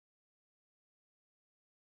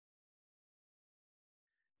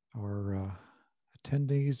Our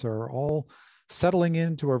attendees are all settling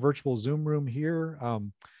into our virtual Zoom room here.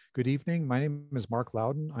 Good evening. My name is Mark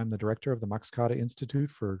Loudon. I'm the director of the Max Kade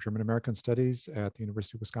Institute for German American Studies at the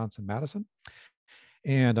University of Wisconsin-Madison.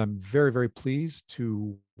 And I'm very, very pleased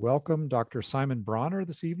to welcome Dr. Simon Bronner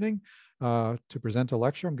this evening to present a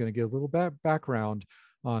lecture. I'm going to give a little background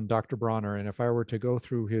on Dr. Bronner. And if I were to go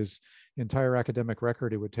through his entire academic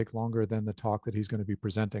record, it would take longer than the talk that he's going to be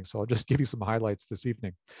presenting. So I'll just give you some highlights this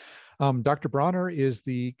evening. Dr. Bronner is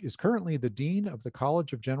currently the Dean of the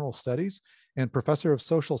College of General Studies and Professor of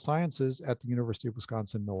Social Sciences at the University of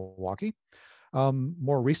Wisconsin-Milwaukee.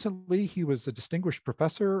 More recently, he was a distinguished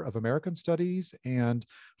professor of American Studies and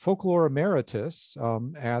folklore emeritus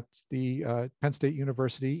at the Penn State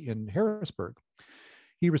University in Harrisburg.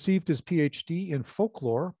 He received his PhD in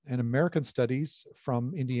folklore and American Studies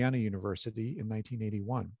from Indiana University in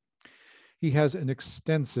 1981. He has an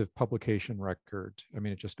extensive publication record. I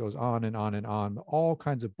mean, it just goes on and on and on, all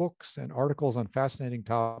kinds of books and articles on fascinating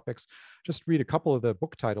topics. Just read a couple of the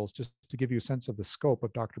book titles just to give you a sense of the scope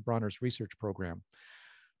of Dr. Bronner's research program.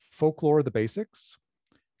 Folklore, the Basics,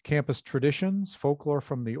 Campus Traditions, Folklore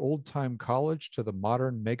from the Old-Time College to the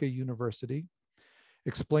Modern Mega University,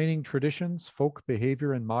 Explaining Traditions, Folk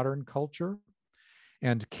Behavior in Modern Culture,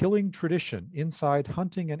 and Killing Tradition, Inside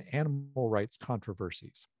Hunting and Animal Rights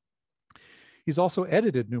Controversies. He's also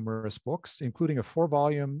edited numerous books, including a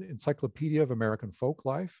 4-volume Encyclopedia of American Folk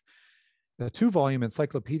Life, a 2-volume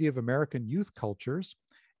Encyclopedia of American Youth Cultures,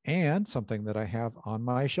 and something that I have on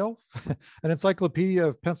my shelf, an Encyclopedia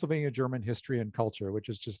of Pennsylvania German History and Culture, which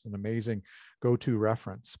is just an amazing go-to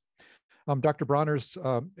reference. Dr. Bronner's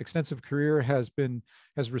extensive career has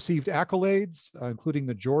received accolades, including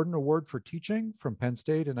the Jordan Award for Teaching from Penn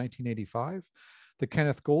State in 1985, the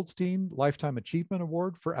Kenneth Goldstein Lifetime Achievement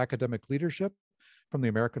Award for Academic Leadership from the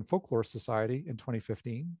American Folklore Society in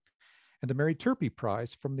 2015, and the Mary Turpie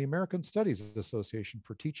Prize from the American Studies Association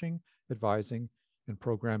for Teaching, Advising, and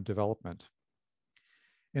Program Development.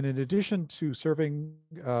 And in addition to serving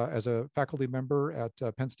as a faculty member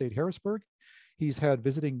at Penn State Harrisburg, he's had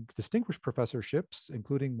visiting distinguished professorships,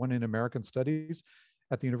 including one in American Studies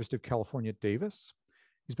at the University of California at Davis.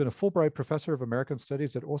 He's been a Fulbright Professor of American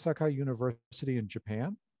Studies at Osaka University in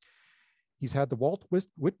Japan. He's had the Walt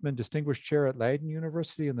Whitman Distinguished Chair at Leiden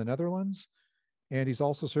University in the Netherlands. And he's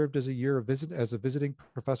also served as a visiting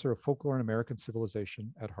professor of folklore and American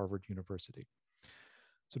civilization at Harvard University.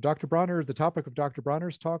 So Dr. Bronner, the topic of Dr.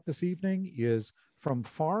 Bronner's talk this evening is From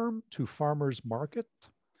Farm to Farmer's Market,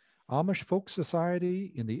 Amish Folk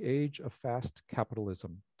Society in the Age of Fast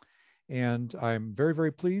Capitalism. And I'm very,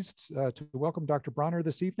 very pleased to welcome Dr. Bronner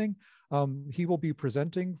this evening. He will be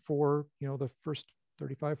presenting for the first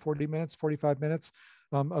 45 minutes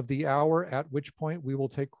of the hour, at which point we will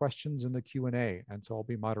take questions in the Q&A. And so I'll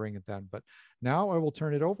be moderating it then. But now I will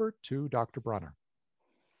turn it over to Dr. Bronner.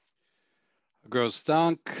 Groß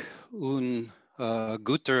Dank und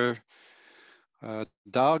guter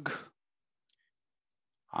Tag.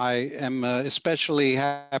 I am especially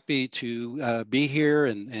happy to be here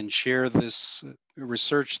and share this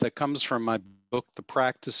research that comes from my book, The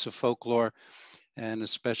Practice of Folklore, and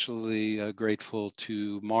especially grateful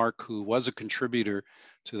to Mark, who was a contributor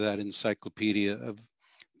to that Encyclopedia of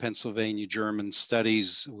Pennsylvania German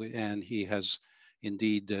Studies, and he has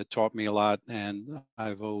indeed taught me a lot, and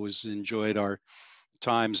I've always enjoyed our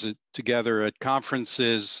times together at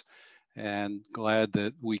conferences, and glad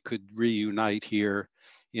that we could reunite here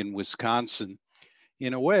in Wisconsin.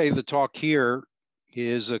 In a way, the talk here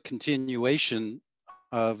is a continuation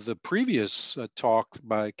of the previous talk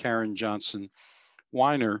by Karen Johnson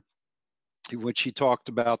Weiner, in which he talked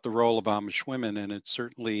about the role of Amish women, and it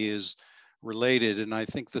certainly is related. And I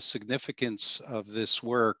think the significance of this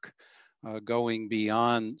work going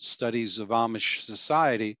beyond studies of Amish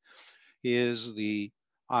society is the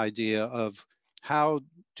idea of how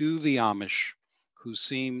do the Amish, who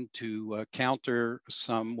seem to counter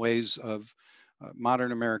some ways of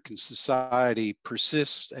modern American society,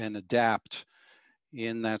 persist and adapt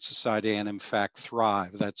in that society and in fact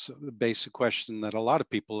thrive? That's a basic question that a lot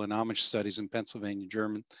of people in Amish studies and Pennsylvania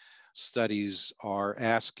German studies are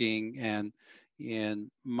asking. And in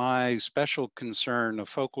my special concern of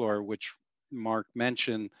folklore, which Mark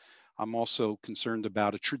mentioned, I'm also concerned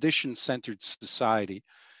about a tradition-centered society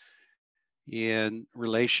in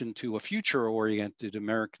relation to a future-oriented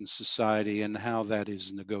American society and how that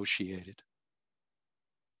is negotiated.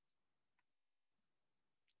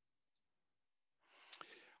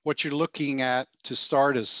 What you're looking at to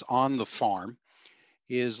start us on the farm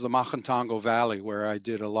is the Machantango Valley, where I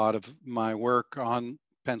did a lot of my work on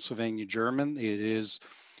Pennsylvania German. It is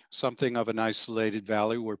something of an isolated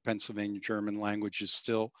valley where Pennsylvania German language is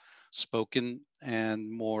still spoken. And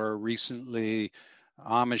more recently,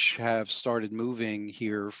 Amish have started moving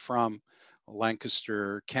here from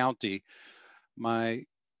Lancaster County. My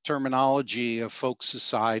terminology of folk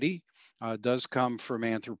society does come from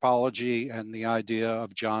anthropology and the idea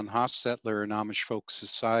of John Hostetler and Amish folk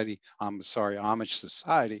society. I'm sorry, Amish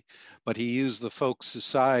society, but he used the folk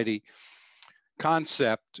society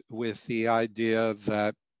concept with the idea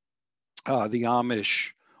that the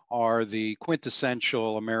Amish are the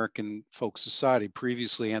quintessential American folk society.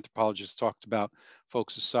 Previously, anthropologists talked about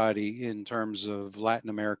folk society in terms of Latin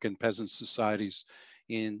American peasant societies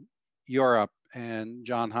in Europe, and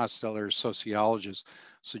John Hostetler, a sociologist,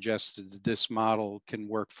 suggested that this model can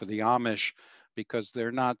work for the Amish because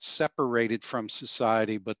they're not separated from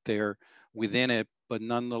society, but they're within it, but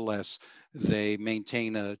nonetheless, they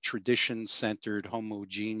maintain a tradition-centered,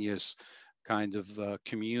 homogeneous kind of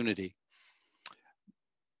community.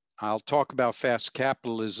 I'll talk about fast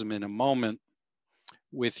capitalism in a moment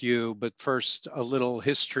with you, but first a little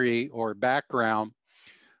history or background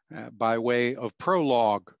by way of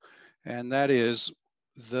prologue, and that is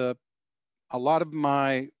a lot of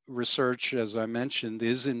my research, as I mentioned,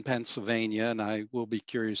 is in Pennsylvania, and I will be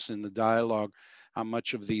curious in the dialogue how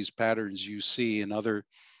much of these patterns you see in other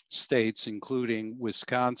states, including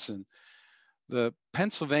Wisconsin. The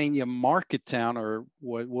Pennsylvania market town, or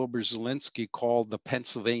what Wilbur Zielinski called the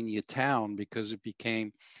Pennsylvania town because it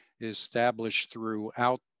became established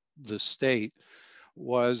throughout the state,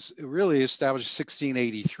 was really established in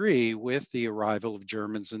 1683 with the arrival of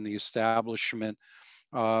Germans and the establishment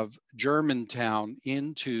of Germantown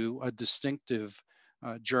into a distinctive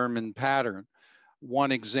German pattern.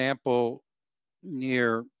 One example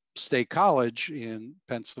near State College in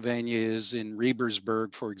Pennsylvania is in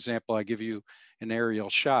Rebersburg, for example. I give you an aerial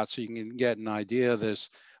shot so you can get an idea of this,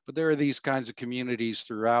 but there are these kinds of communities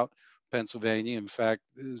throughout Pennsylvania. In fact,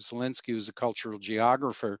 Zielinski, who's a cultural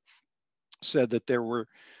geographer, said that there were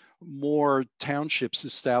more townships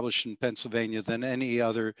established in Pennsylvania than any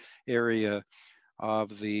other area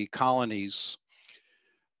of the colonies.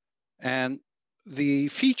 And the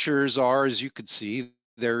features are, as you could see,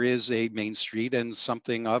 there is a main street and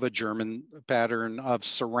something of a German pattern of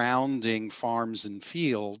surrounding farms and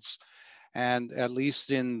fields. And at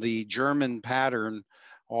least in the German pattern,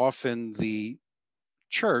 often the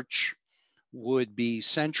church would be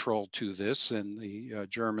central to this and the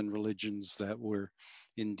German religions that were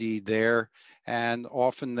indeed there. And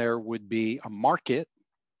often there would be a market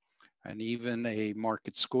and even a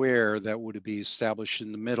market square that would be established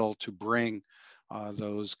in the middle to bring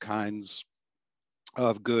those kinds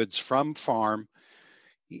of goods from farm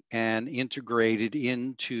and integrated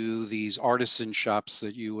into these artisan shops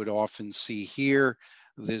that you would often see here.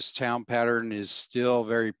 This town pattern is still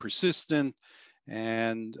very persistent,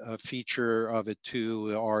 and a feature of it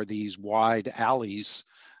too are these wide alleys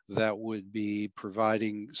that would be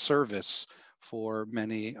providing service for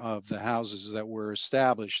many of the houses that were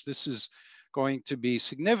established. This is going to be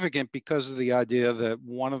significant because of the idea that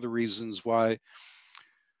one of the reasons why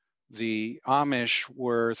the Amish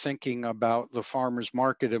were thinking about the farmers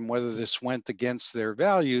market and whether this went against their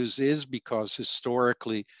values is because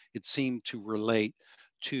historically it seemed to relate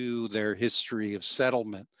to their history of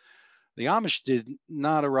settlement. The Amish did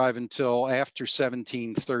not arrive until after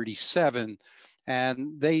 1737,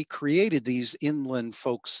 and they created these inland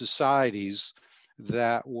folk societies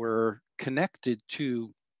that were connected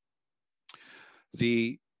to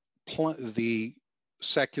the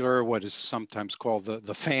secular, what is sometimes called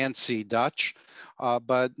the fancy Dutch,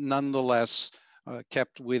 but nonetheless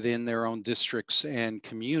kept within their own districts and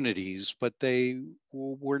communities. But they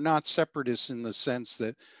were not separatists in the sense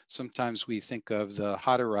that sometimes we think of the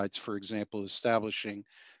Hutterites, for example, establishing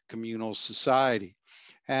communal society.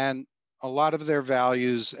 And a lot of their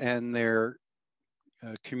values and their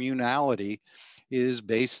communality is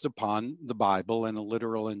based upon the Bible and a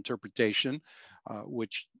literal interpretation,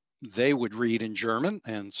 which they would read in German.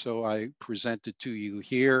 And so I present it to you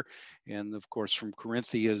here. And of course, from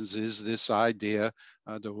Corinthians is this idea,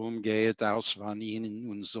 darum geht aus von ihnen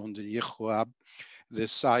und sondern ich hab,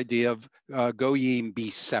 this idea of go ye and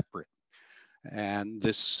be separate. And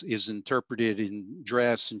this is interpreted in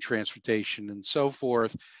dress and transportation and so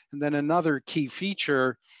forth. And then another key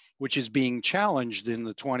feature, which is being challenged in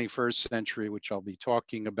the 21st century, which I'll be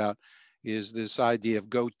talking about, is this idea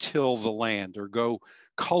of go till the land or go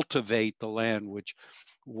cultivate the land, which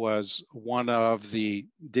was one of the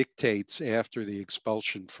dictates after the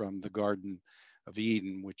expulsion from the Garden of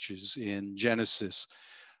Eden, which is in Genesis.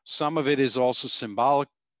 Some of it is also symbolic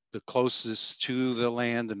the closest to the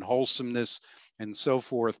land and wholesomeness and so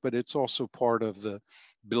forth, but it's also part of the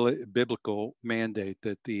biblical mandate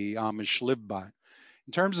that the Amish live by.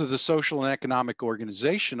 In terms of the social and economic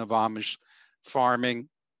organization of Amish farming,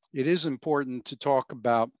 it is important to talk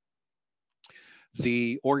about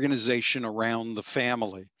the organization around the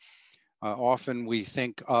family. Often we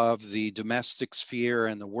think of the domestic sphere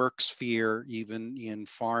and the work sphere, even in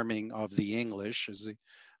farming of the English, as the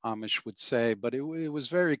Amish would say, but it was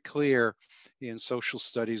very clear in social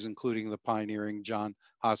studies, including the pioneering John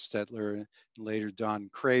Hostetler and later Don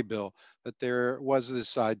Craybill, that there was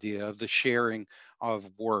this idea of the sharing of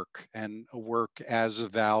work and work as a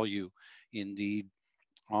value indeed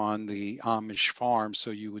on the Amish farm. So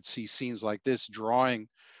you would see scenes like this drawing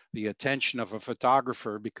the attention of a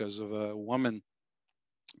photographer because of a woman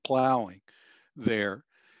plowing there.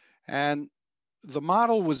 And the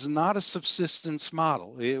model was not a subsistence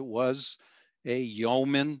model. It was a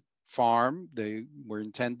yeoman farm. They were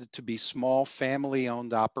intended to be small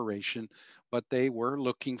family-owned operation, but they were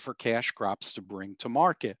looking for cash crops to bring to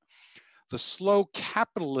market. The slow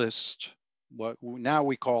capitalist, what now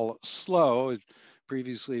we call slow,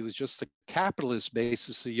 previously it was just a capitalist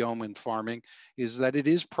basis of yeoman farming, is that it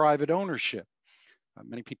is private ownership.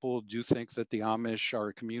 Many people do think that the Amish are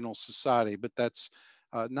a communal society, but that's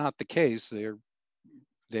not the case.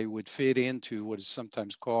 They would fit into what is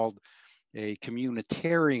sometimes called a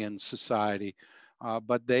communitarian society,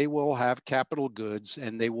 but they will have capital goods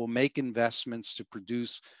and they will make investments to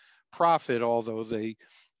produce profit, although they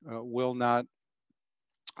will not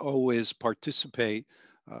always participate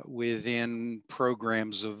within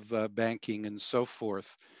programs of banking and so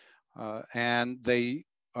forth. And they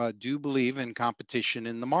do believe in competition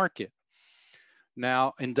in the market.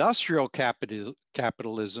 Now, industrial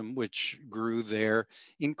capitalism, which grew there,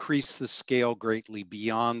 increased the scale greatly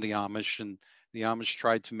beyond the Amish, and the Amish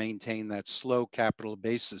tried to maintain that slow capital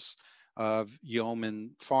basis of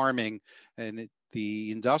yeoman farming. And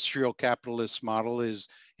the industrial capitalist model is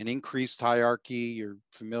an increased hierarchy. You're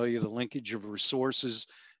familiar with the linkage of resources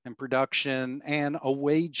and production and a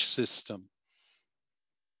wage system.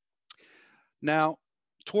 Now,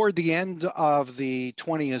 toward the end of the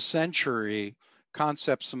 20th century,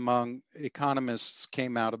 concepts among economists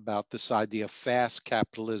came out about this idea of fast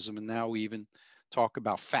capitalism, and now we even talk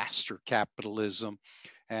about faster capitalism.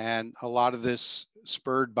 And a lot of this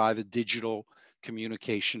spurred by the digital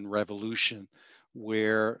communication revolution,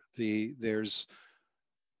 where there's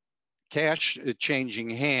cash changing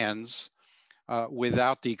hands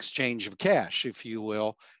without the exchange of cash, if you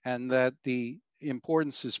will, and that the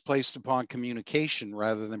importance is placed upon communication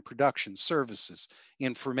rather than production, services,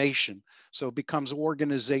 information. So it becomes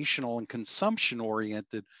organizational and consumption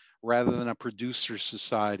oriented rather than a producer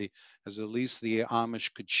society, as at least the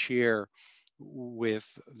Amish could share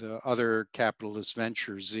with the other capitalist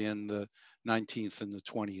ventures in the 19th and the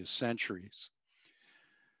 20th centuries.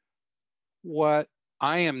 What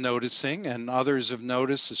I am noticing, and others have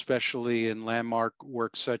noticed, especially in landmark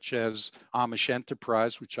work such as Amish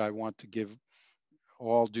Enterprise, which I want to give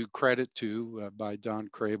all due credit to by Don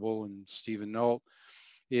Craybill and Stephen Nolt,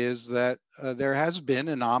 is that there has been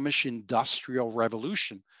an Amish industrial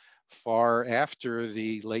revolution far after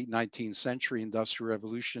the late 19th century industrial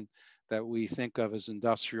revolution that we think of as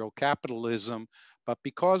industrial capitalism. But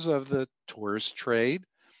because of the tourist trade,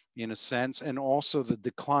 in a sense, and also the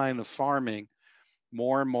decline of farming,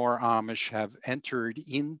 more and more Amish have entered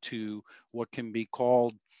into what can be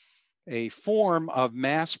called a form of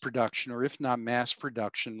mass production, or if not mass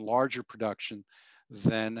production, larger production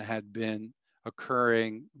than had been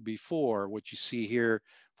occurring before. What you see here,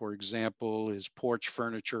 for example, is porch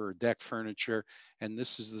furniture or deck furniture, and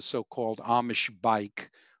this is the so-called Amish bike,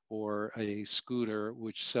 or a scooter,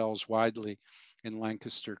 which sells widely in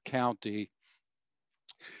Lancaster County.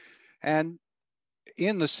 And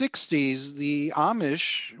in the 60s, the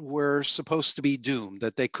Amish were supposed to be doomed,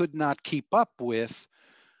 that they could not keep up with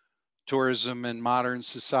tourism and modern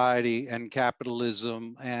society and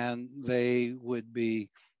capitalism, and they would be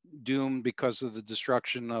doomed because of the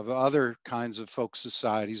destruction of other kinds of folk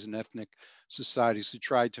societies and ethnic societies who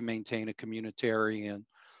tried to maintain a communitarian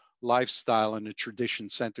lifestyle and a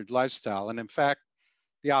tradition-centered lifestyle. And in fact,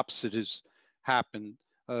 the opposite has happened,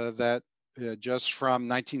 that just from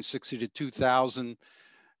 1960 to 2000,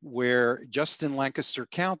 where just in Lancaster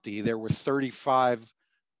County, there were 35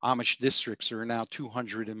 Amish districts. There are now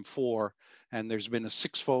 204, and there's been a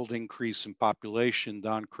six-fold increase in population.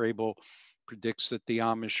 Don Craybill predicts that the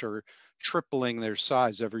Amish are tripling their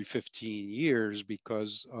size every 15 years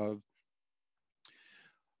because of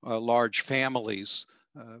large families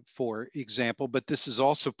for example, but this is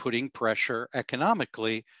also putting pressure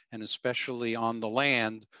economically and especially on the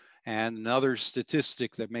land. And another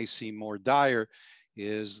statistic that may seem more dire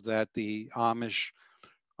is that the Amish,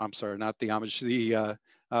 I'm sorry, not the Amish, the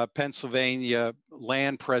Pennsylvania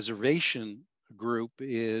Land Preservation Group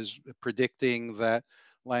is predicting that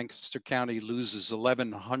Lancaster County loses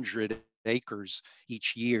 1,100 acres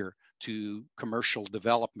each year to commercial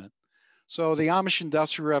development. So the Amish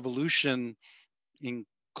Industrial Revolution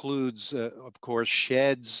includes, of course,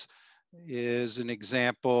 sheds is an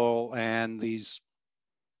example, and these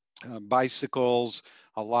bicycles,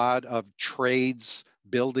 a lot of trades,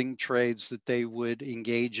 building trades that they would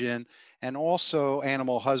engage in, and also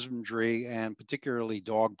animal husbandry and particularly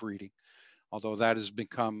dog breeding, although that has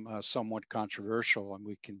become somewhat controversial, and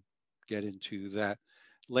we can get into that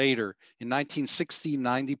later. In 1960,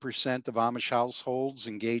 90% of Amish households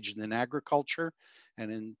engaged in agriculture,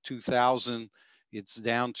 and in 2000,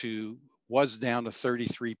 was down to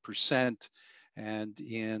 33%. And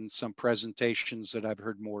in some presentations that I've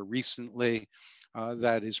heard more recently,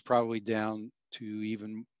 that is probably down to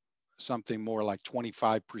even something more like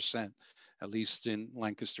 25%, at least in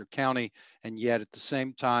Lancaster County. And yet at the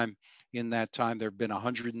same time, in that time, there have been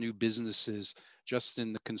 100 new businesses just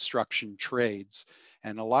in the construction trades.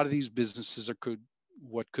 And a lot of these businesses are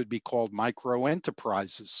what could be called micro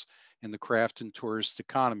enterprises in the craft and tourist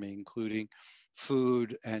economy, including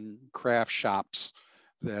food and craft shops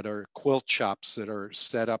that are quilt shops that are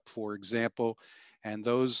set up, for example. And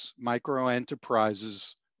those micro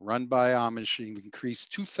enterprises run by Amish have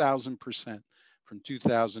increased 2,000% from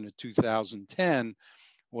 2000 to 2010.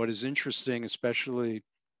 What is interesting, especially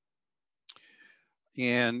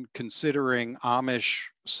in considering Amish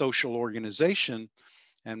social organization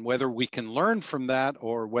and whether we can learn from that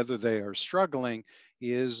or whether they are struggling,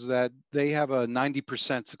 is that they have a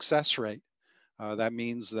 90% success rate. That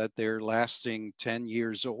means that they're lasting 10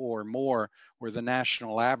 years or more, where the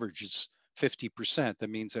national average is 50%. That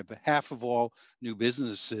means that half of all new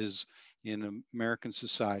businesses in American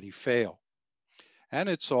society fail. And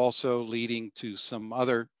it's also leading to some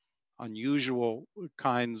other unusual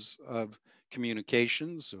kinds of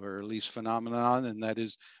communications, or at least phenomenon, and that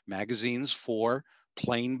is magazines for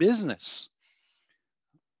plain business.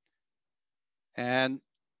 And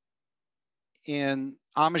in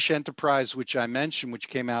Amish Enterprise, which I mentioned, which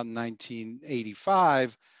came out in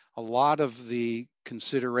 1985, a lot of the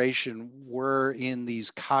consideration were in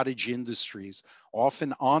these cottage industries,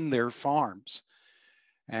 often on their farms.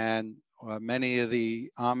 And many of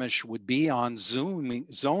the Amish would be on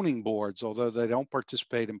zoning boards, although they don't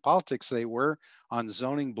participate in politics, they were on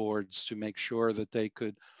zoning boards to make sure that they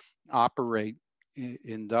could operate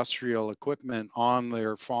industrial equipment on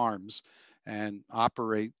their farms and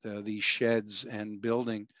operate these sheds and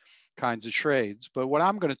building kinds of trades. But what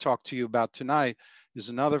I'm going to talk to you about tonight is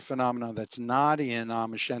another phenomenon that's not in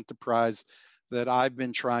Amish Enterprise that I've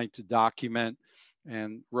been trying to document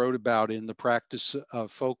and wrote about in the practice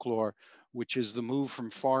of folklore, which is the move from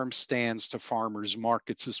farm stands to farmers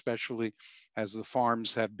markets, especially as the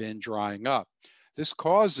farms have been drying up. This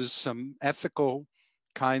causes some ethical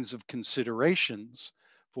kinds of considerations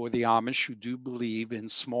for the Amish who do believe in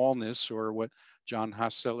smallness, or what John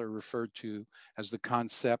Hostetler referred to as the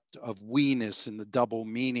concept of we-ness, in the double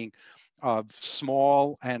meaning of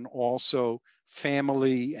small and also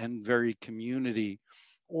family and very community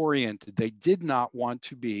oriented. They did not want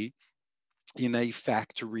to be in a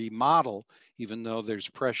factory model, even though there's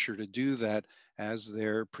pressure to do that as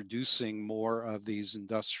they're producing more of these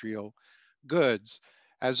industrial goods.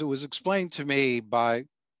 As it was explained to me by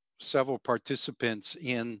several participants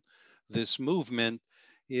in this movement,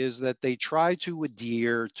 is that they try to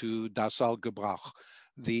adhere to das Algebrach.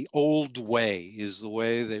 The old way is the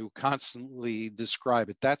way they constantly describe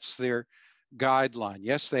it. That's their guideline.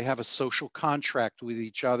 Yes, they have a social contract with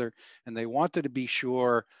each other, and they wanted to be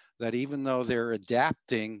sure that even though they're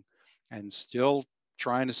adapting and still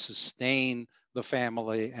trying to sustain the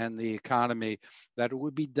family and the economy, that it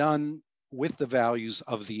would be done with the values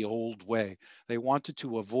of the old way. They wanted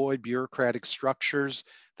to avoid bureaucratic structures.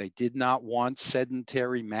 They did not want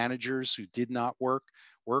sedentary managers who did not work.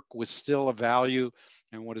 Work was still a value.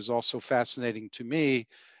 And what is also fascinating to me,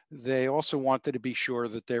 they also wanted to be sure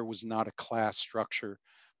that there was not a class structure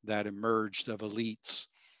that emerged of elites.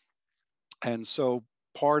 And so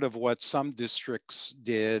part of what some districts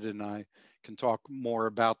did, and I can talk more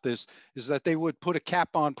about this, is that they would put a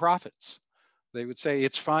cap on profits. They would say,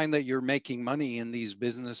 it's fine that you're making money in these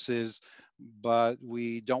businesses, but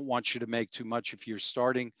we don't want you to make too much. If you're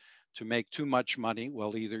starting to make too much money,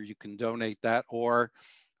 well, either you can donate that, or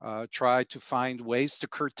try to find ways to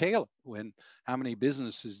curtail it. When how many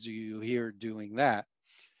businesses do you hear doing that?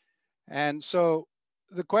 And so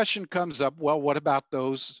the question comes up, well, what about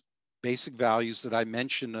those basic values that I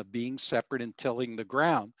mentioned of being separate and tilling the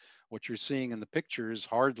ground? What you're seeing in the picture is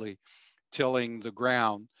hardly tilling the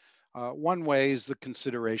ground. One way is the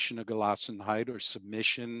consideration of Gelassenheit or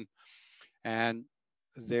submission. And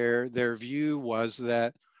their view was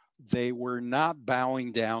that they were not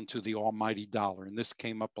bowing down to the almighty dollar. And this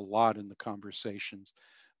came up a lot in the conversations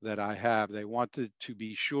that I have. They wanted to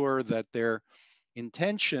be sure that their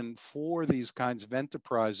intention for these kinds of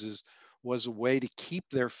enterprises was a way to keep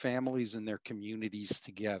their families and their communities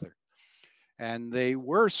together. And they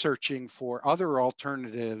were searching for other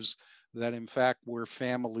alternatives that in fact were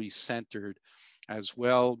family centered, as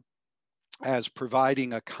well as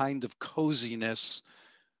providing a kind of coziness.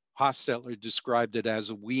 Hostetler described it as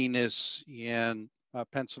a weeness. In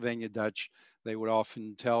Pennsylvania Dutch, they would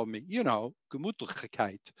often tell me, you know,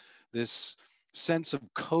 gemütlichkeit, this sense of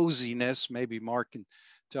coziness. Maybe Mark can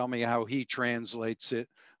tell me how he translates it.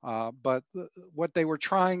 But what they were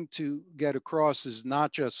trying to get across is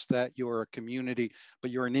not just that you're a community,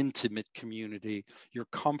 but you're an intimate community. You're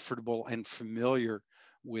comfortable and familiar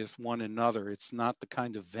with one another. It's not the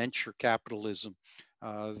kind of venture capitalism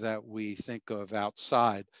that we think of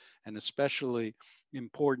outside. And especially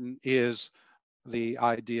important is the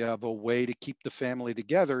idea of a way to keep the family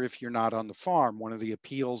together if you're not on the farm. One of the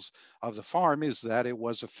appeals of the farm is that it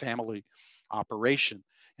was a family operation.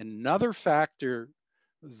 Another factor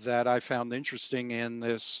that I found interesting in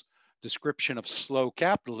this description of slow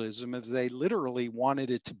capitalism is they literally wanted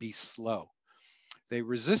it to be slow. They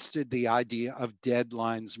resisted the idea of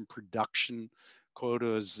deadlines and production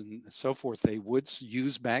quotas and so forth. They would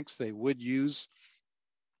use banks, they would use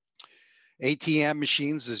ATM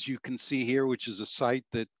machines, as you can see here, which is a site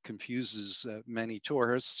that confuses many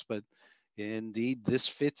tourists, but indeed this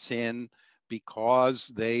fits in because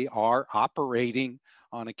they are operating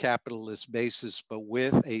on a capitalist basis, but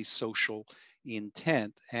with a social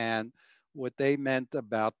intent. And what they meant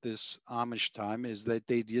about this Amish time is that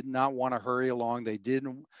they did not want to hurry along. They did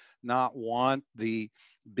not want the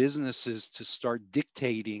businesses to start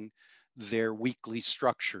dictating their weekly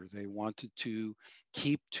structure. They wanted to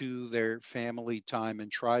keep to their family time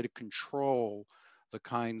and try to control the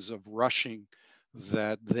kinds of rushing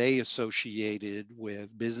that they associated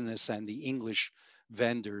with business and the English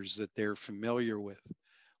vendors that they're familiar with.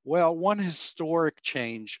 Well, one historic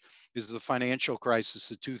change is the financial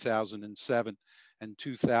crisis of 2007 and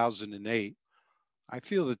 2008. I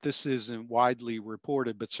feel that this isn't widely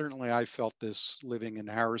reported, but certainly I felt this living in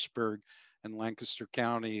Harrisburg and Lancaster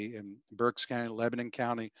County and Berks County, Lebanon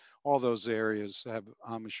County. All those areas have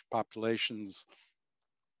Amish populations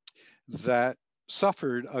that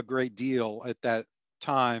suffered a great deal at that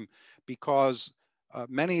time because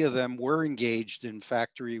many of them were engaged in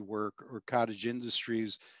factory work or cottage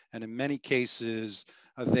industries. And in many cases,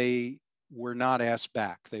 they were not asked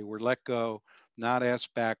back. They were let go, not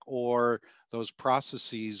asked back, or those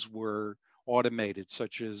processes were automated,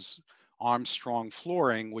 such as Armstrong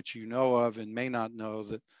flooring, which you know of and may not know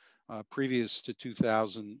that previous to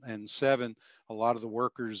 2007, a lot of the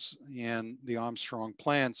workers in the Armstrong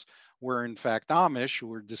plants were in fact Amish, who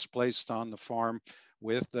were displaced on the farm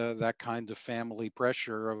with that kind of family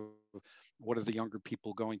pressure of what are the younger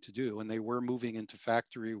people going to do? And they were moving into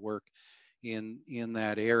factory work in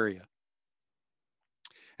that area.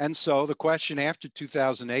 And so the question after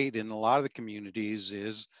 2008 in a lot of the communities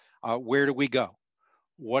is, where do we go?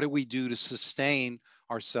 What do we do to sustain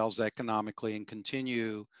ourselves economically and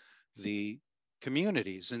continue the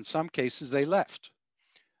communities? In some cases, they left.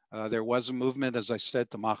 There was a movement, as I said,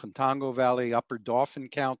 the Macantango Valley, Upper Dauphin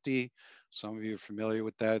County. Some of you are familiar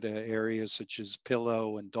with that area, such as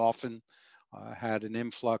Pillow and Dauphin, had an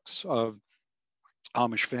influx of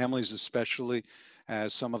Amish families, especially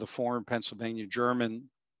as some of the foreign Pennsylvania German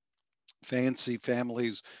fancy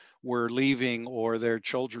families were leaving or their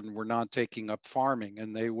children were not taking up farming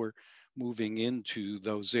and they were moving into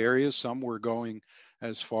those areas. Some were going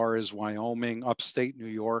as far as Wyoming. Upstate New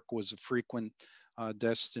York was a frequent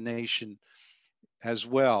destination as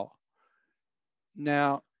well.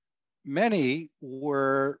 Now, many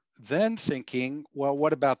were then thinking, well,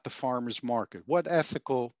 what about the farmer's market? What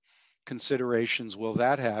ethical considerations will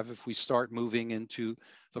that have if we start moving into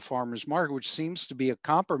the farmer's market, which seems to be a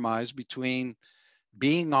compromise between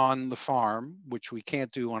being on the farm, which we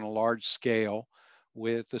can't do on a large scale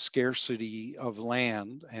with the scarcity of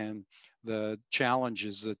land and the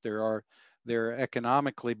challenges that there are there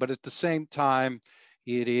economically, but at the same time,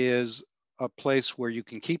 it is a place where you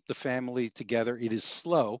can keep the family together. It is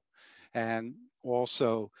slow, and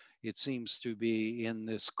also it seems to be in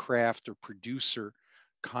this craft or producer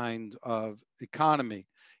kind of economy.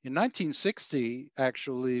 In 1960,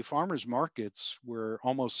 actually, farmers markets were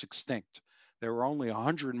almost extinct. There were only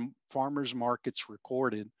 100 farmers markets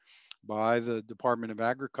recorded by the Department of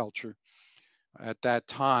Agriculture at that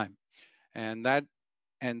time. And that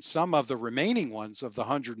and some of the remaining ones of the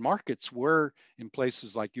 100 markets were in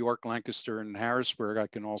places like York, Lancaster, and Harrisburg. I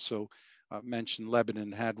can also mention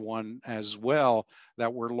Lebanon had one as well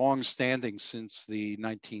that were long-standing since the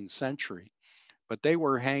 19th century, but they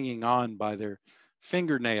were hanging on by their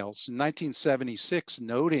fingernails. In 1976,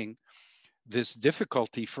 noting this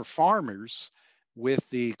difficulty for farmers with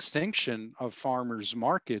the extinction of farmers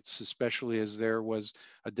markets, especially as there was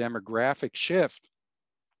a demographic shift,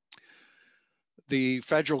 the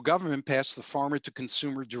federal government passed the Farmer to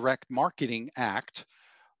Consumer Direct Marketing Act,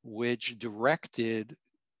 which directed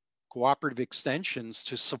cooperative extensions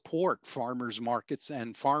to support farmers markets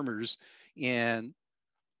and farmers in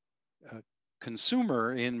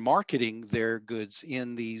consumer in marketing their goods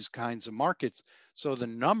in these kinds of markets. So the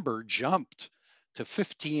number jumped to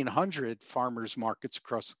 1,500 farmers markets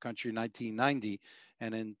across the country in 1990.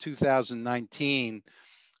 And in 2019,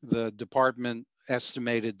 the department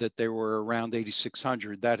estimated that there were around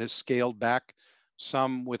 8,600. That has scaled back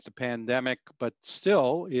some with the pandemic, but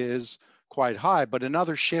still is quite high. But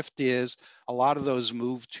another shift is a lot of those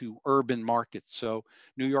moved to urban markets. So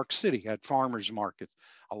New York City had farmers markets.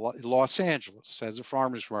 Los Angeles has a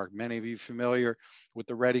farmers market. Many of you familiar with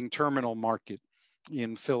the Reading Terminal Market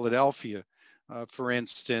in Philadelphia, for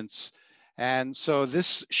instance. And so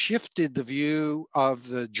this shifted the view of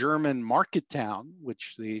the German market town,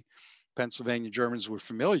 which the Pennsylvania Germans were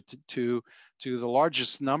familiar to the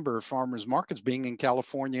largest number of farmers markets being in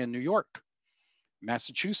California and New York.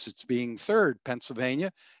 Massachusetts being third.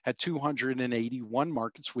 Pennsylvania had 281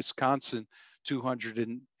 markets, Wisconsin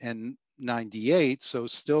 298, so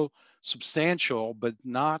still substantial, but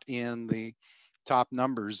not in the top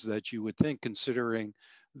numbers that you would think, considering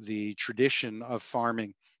the tradition of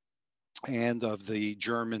farming and of the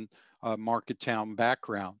German market town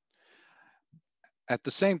background. At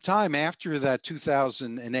the same time, after that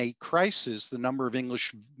 2008 crisis, the number of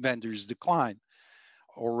English vendors declined.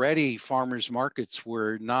 Already farmers markets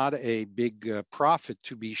were not a big profit,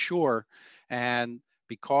 to be sure, and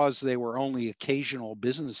because they were only occasional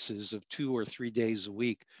businesses of 2 or 3 days a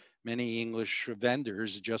week, many English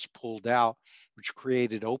vendors just pulled out, which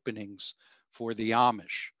created openings for the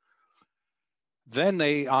Amish. Then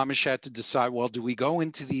the Amish had to decide, well, do we go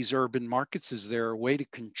into these urban markets? Is there a way to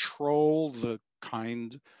control the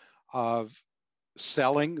kind of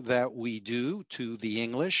selling that we do to the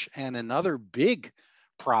English? And another big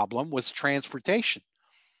problem was transportation.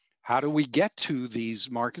 How do we get to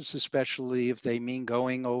these markets, especially if they mean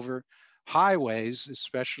going over highways,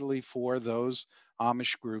 especially for those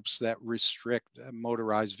Amish groups that restrict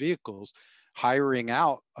motorized vehicles? Hiring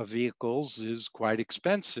out of vehicles is quite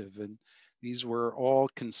expensive, and these were all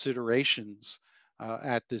considerations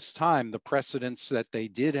at this time. The precedents that they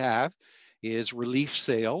did have is relief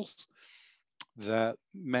sales that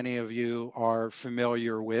many of you are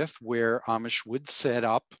familiar with, where Amish would set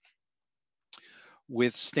up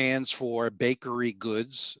with stands for bakery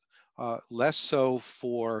goods, less so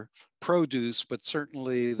for produce, but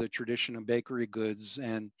certainly the tradition of bakery goods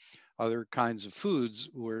and other kinds of foods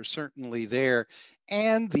were certainly there.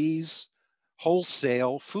 And these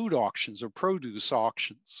wholesale food auctions or produce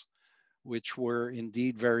auctions, which were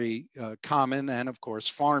indeed very common, and of course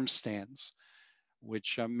farm stands,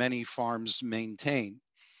 which many farms maintain.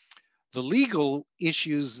 The legal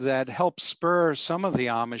issues that help spur some of the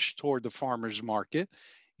Amish toward the farmers market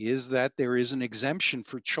is that there is an exemption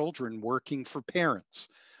for children working for parents.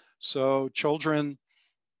 So children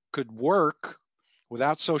could work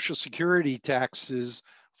without Social Security taxes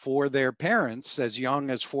for their parents as young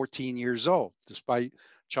as 14 years old, despite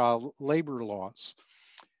child labor laws.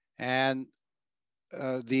 And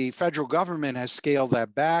the federal government has scaled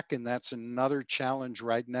that back, and that's another challenge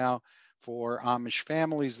right now for Amish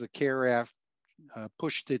families. The CARE Act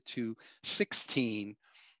pushed it to 16,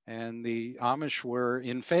 and the Amish were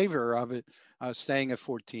in favor of it staying at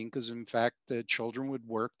 14 because, in fact, the children would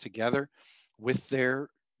work together with their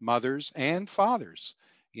mothers and fathers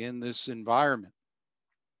in this environment.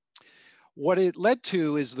 What it led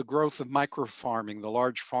to is the growth of microfarming. The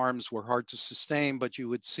large farms were hard to sustain, but you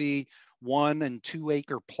would see 1 and 2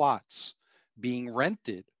 acre plots being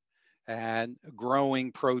rented and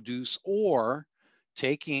growing produce or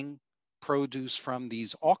taking produce from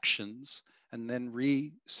these auctions and then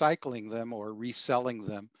recycling them or reselling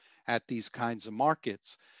them at these kinds of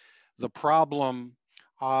markets. The problem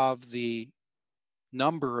of the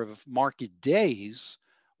number of market days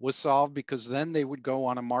was solved because then they would go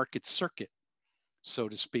on a market circuit, so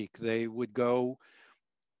to speak. They would go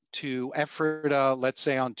to Ephrata, let's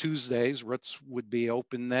say on Tuesdays, Roots would be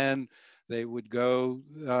open then. They would go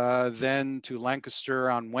then to Lancaster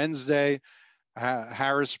on Wednesday.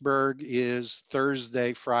 Harrisburg is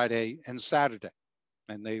Thursday, Friday, and Saturday.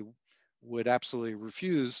 And they would absolutely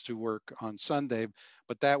refuse to work on Sunday,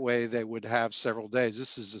 but that way they would have several days.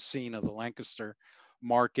 This is a scene of the Lancaster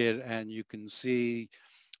market, and you can see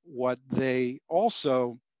what they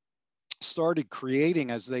also started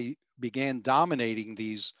creating as they began dominating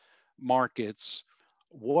these markets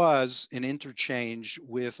was an interchange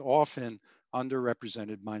with often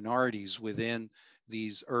underrepresented minorities within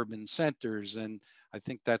these urban centers. And I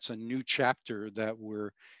think that's a new chapter that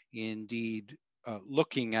we're indeed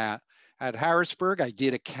looking at. At Harrisburg, I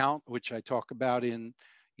did a count, which I talk about in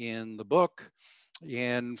the book.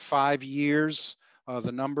 In 5 years,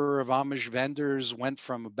 the number of Amish vendors went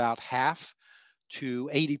from about half to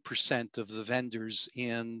 80% of the vendors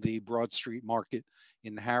in the Broad Street market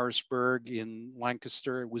in Harrisburg. In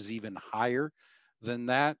Lancaster, it was even higher than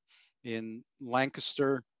that. In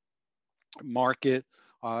Lancaster market,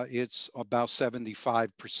 it's about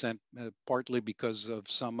 75%, partly because of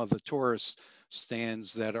some of the tourist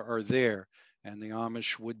stands that are there. And the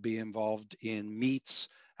Amish would be involved in meats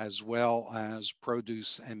as well as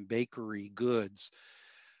produce and bakery goods.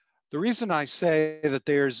 The reason I say that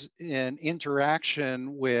there's an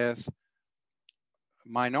interaction with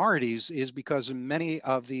minorities is because in many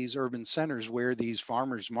of these urban centers where these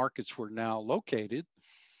farmers markets were now located,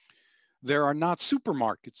 there are not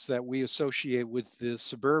supermarkets that we associate with the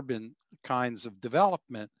suburban kinds of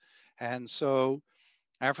development. And so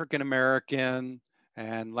African American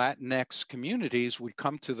and Latinx communities would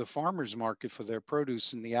come to the farmers market for their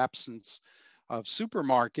produce in the absence of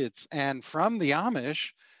supermarkets. And from the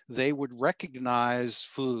Amish, they would recognize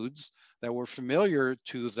foods that were familiar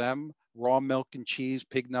to them: raw milk and cheese,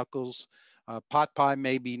 pig knuckles. Pot pie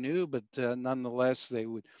may be new, but nonetheless, they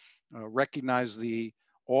would recognize the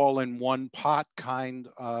all-in-one pot kind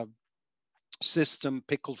of system: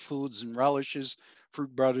 pickled foods and relishes,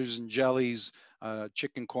 fruit butters and jellies,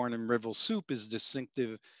 chicken, corn, and rivel soup is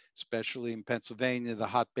distinctive, especially in Pennsylvania. The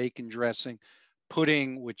hot bacon dressing,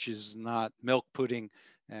 pudding, which is not milk pudding,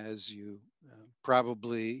 as you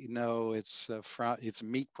probably know, it's a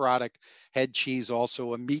meat product. Head cheese,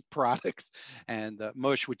 also a meat product, and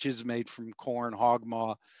mush, which is made from corn, hog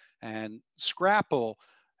maw, and scrapple.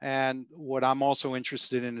 And what I'm also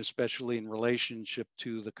interested in, especially in relationship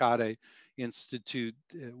to the Kade Institute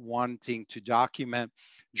wanting to document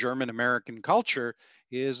German American culture,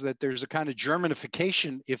 is that there's a kind of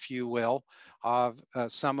Germanification, if you will, of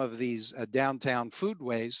some of these downtown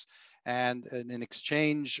foodways, and an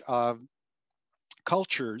exchange of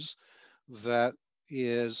cultures that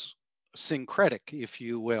is syncretic, if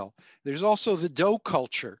you will. There's also the dough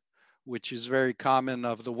culture, which is very common,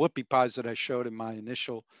 of the whoopie pies that I showed in my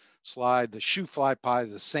initial slide, the shoe fly pie,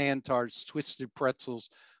 the sand tarts, twisted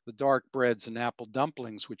pretzels, the dark breads, and apple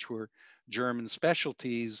dumplings, which were German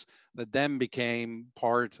specialties that then became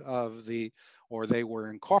part of or they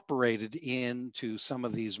were incorporated into some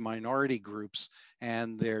of these minority groups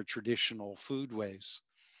and their traditional foodways.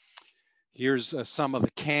 Here's some of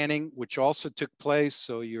the canning, which also took place.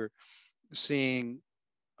 So you're seeing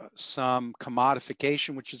some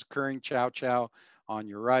commodification, which is occurring. Chow chow on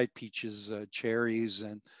your right, peaches, cherries,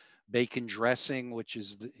 and bacon dressing, which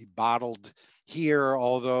is bottled here.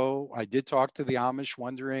 Although I did talk to the Amish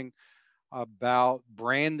wondering about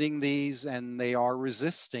branding these, and they are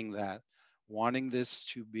resisting that, wanting this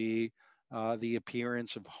to be the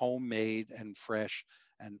appearance of homemade and fresh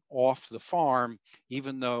and off the farm,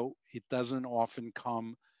 even though it doesn't often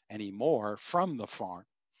come anymore from the farm.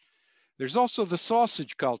 There's also the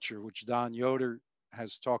sausage culture, which Don Yoder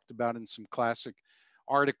has talked about in some classic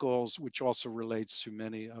articles, which also relates to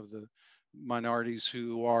many of the minorities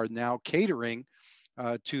who are now catering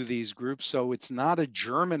to these groups. So it's not a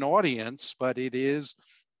German audience, but it is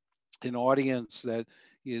an audience that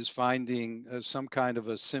is finding some kind of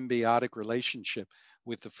a symbiotic relationship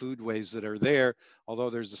with the foodways that are there, although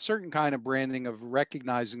there's a certain kind of branding of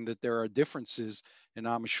recognizing that there are differences in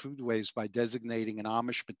Amish foodways by designating an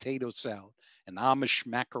Amish potato salad, an Amish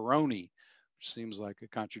macaroni, which seems like a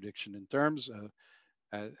contradiction in terms,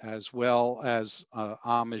 as well as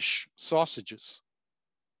Amish sausages.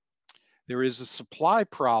 There is a supply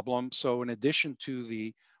problem. So in addition to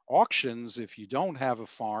the auctions, if you don't have a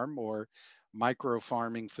farm or micro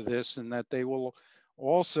farming for this, and that they will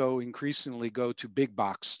also increasingly go to big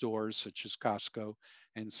box stores such as Costco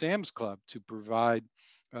and Sam's Club to provide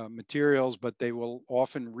materials, but they will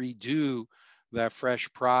often redo that fresh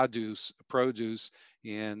produce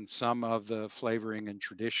in some of the flavoring and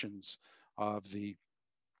traditions of the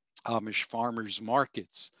Amish farmers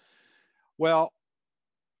markets. Well,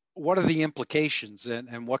 what are the implications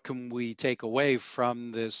and what can we take away from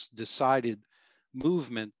this decided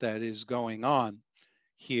movement that is going on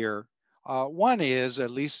here? One is,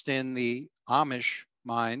 at least in the Amish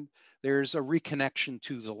mind, there's a reconnection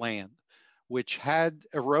to the land, which had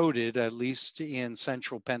eroded, at least in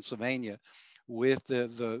central Pennsylvania, with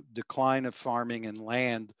the decline of farming and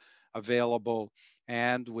land available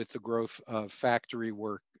and with the growth of factory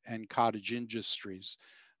work and cottage industries.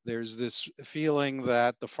 There's this feeling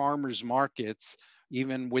that the farmers markets,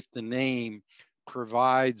 even with the name,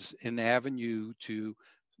 provides an avenue to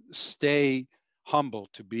stay humble,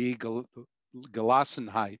 to be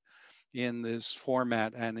Gelassenheit in this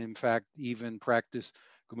format, and in fact, even practice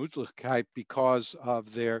Gemütlichkeit because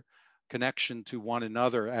of their connection to one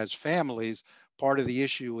another as families. Part of the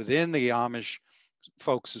issue within the Amish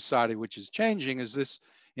folk society, which is changing, is this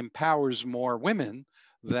empowers more women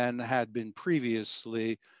than had been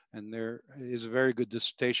previously. And there is a very good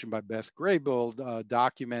dissertation by Beth Graybill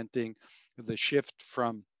documenting the shift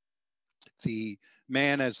from the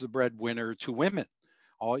man as the breadwinner to women.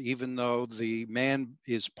 Even though the man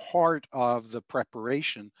is part of the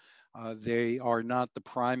preparation, they are not the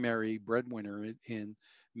primary breadwinner in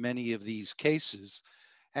many of these cases.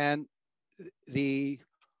 And the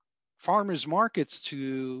farmers markets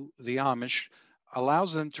to the Amish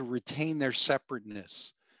allows them to retain their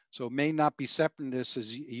separateness. So it may not be separateness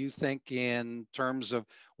as you think in terms of,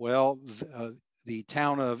 well, the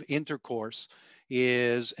town of Intercourse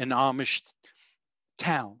is an Amish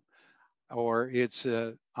town, or it's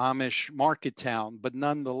a Amish market town, but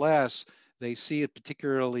nonetheless, they see it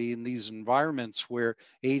particularly in these environments where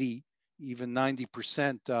 80, even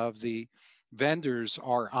 90% of the vendors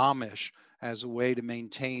are Amish as a way to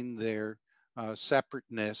maintain their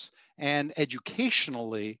separateness, and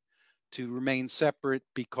educationally to remain separate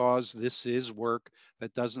because this is work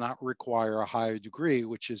that does not require a higher degree,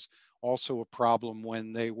 which is also a problem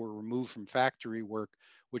when they were removed from factory work,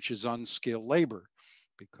 which is unskilled labor,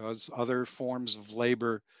 because other forms of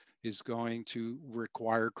labor is going to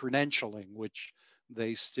require credentialing, which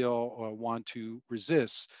they still want to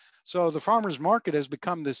resist. So the farmers market has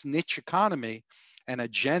become this niche economy and a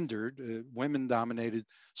gendered, women-dominated,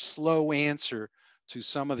 slow answer to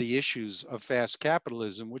some of the issues of fast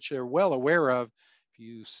capitalism, which they're well aware of. If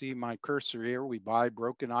you see my cursor here, we buy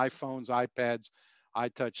broken iPhones, iPads,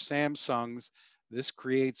 iTouch Samsungs. This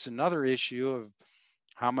creates another issue of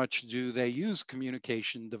how much do they use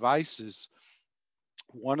communication devices.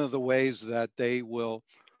 One of the ways that they will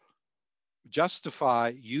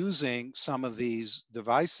justify using some of these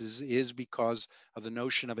devices is because of the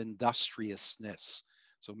notion of industriousness.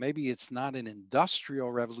 So maybe it's not an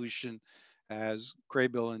industrial revolution as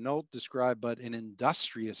Craybill and Nolt described, but an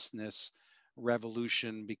industriousness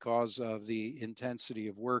revolution because of the intensity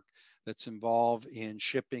of work that's involved in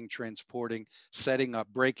shipping, transporting, setting up,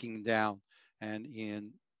 breaking down, and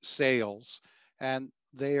in sales. And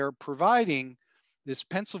they are providing this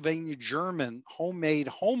Pennsylvania German homemade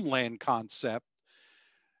homeland concept,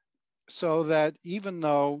 so that even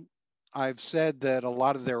though I've said that a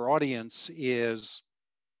lot of their audience is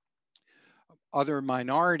other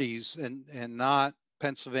minorities and not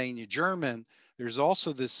Pennsylvania German, there's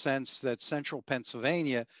also this sense that central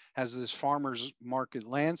Pennsylvania has this farmers market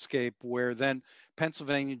landscape where then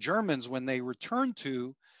Pennsylvania Germans, when they return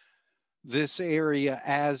to this area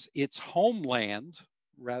as its homeland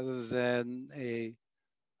rather than a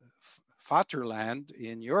Vaterland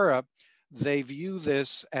in Europe, they view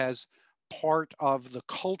this as part of the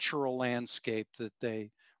cultural landscape that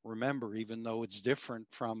they remember, even though it's different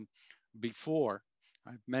from before.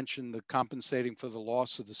 I've mentioned the compensating for the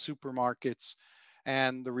loss of the supermarkets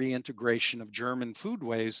and the reintegration of German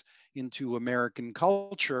foodways into American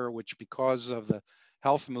culture, which because of the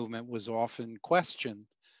health movement was often questioned.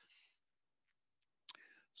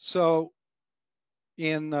 So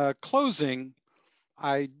in closing,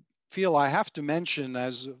 I feel I have to mention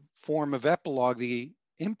as a form of epilogue the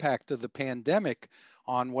impact of the pandemic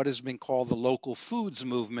on what has been called the local foods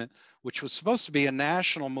movement, which was supposed to be a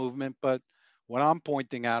national movement, but what I'm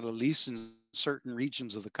pointing out, at least in certain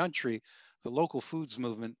regions of the country, the local foods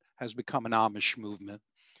movement has become an Amish movement.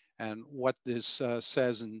 And what this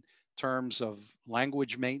says in terms of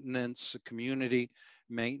language maintenance, community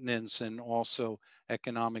maintenance, and also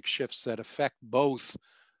economic shifts that affect both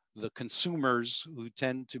the consumers who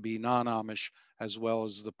tend to be non-Amish as well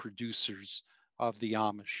as the producers of the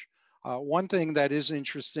Amish. One thing that is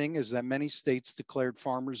interesting is that many states declared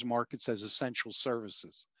farmers markets as essential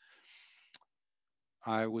services.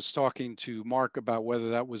 I was talking to Mark about whether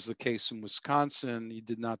that was the case in Wisconsin. He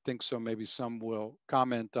did not think so. Maybe some will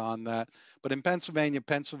comment on that. But in Pennsylvania,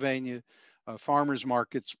 farmers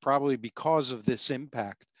markets, probably because of this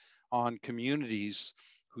impact on communities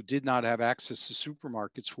who did not have access to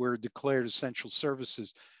supermarkets, were declared essential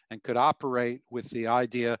services and could operate with the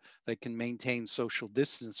idea they can maintain social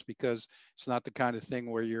distance, because it's not the kind of thing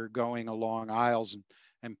where you're going along aisles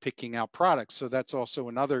and picking out products. So that's also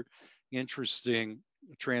another interesting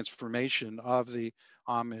transformation of the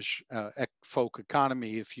Amish folk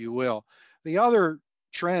economy, if you will. The other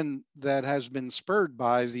trend that has been spurred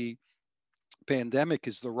by the pandemic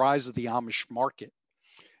is the rise of the Amish market.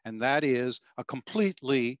 And that is a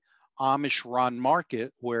completely Amish run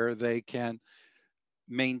market where they can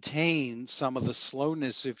maintain some of the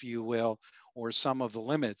slowness, if you will, or some of the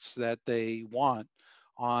limits that they want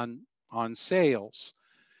on sales.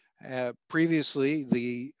 Previously,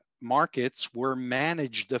 the markets were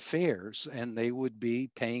managed affairs and they would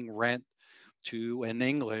be paying rent to an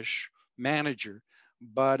English manager.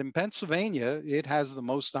 But in Pennsylvania, it has the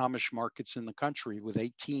most Amish markets in the country with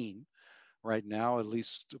 18 right now, at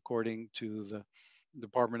least according to the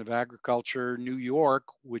Department of Agriculture. New York,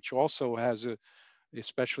 which also has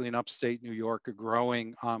especially in upstate New York, a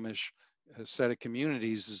growing Amish set of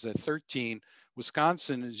communities, is at 13.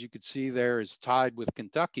 Wisconsin, as you can see there, is tied with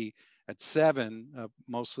Kentucky at 7,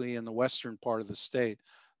 mostly in the western part of the state,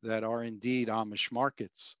 that are indeed Amish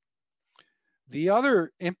markets. The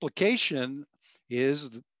other implication is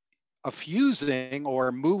a fusing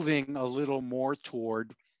or moving a little more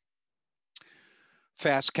toward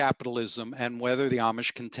fast capitalism, and whether the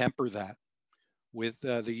Amish can temper that with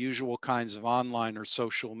the usual kinds of online or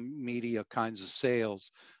social media kinds of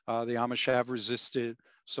sales. The Amish have resisted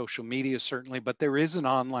social media, certainly, but there is an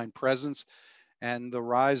online presence, and the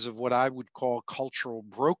rise of what I would call cultural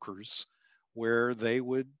brokers, where they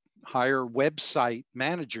would hire website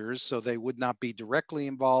managers so they would not be directly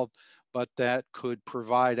involved, but that could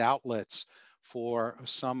provide outlets for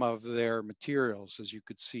some of their materials, as you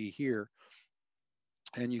could see here.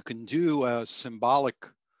 And you can do a symbolic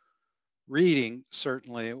reading,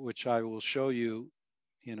 certainly, which I will show you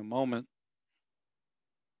in a moment.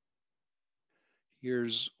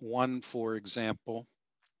 Here's one, for example.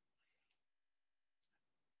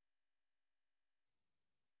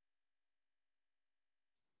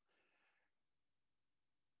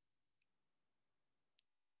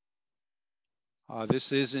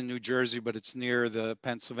 This is in New Jersey, but it's near the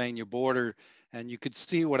Pennsylvania border. And you could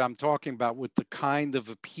see what I'm talking about with the kind of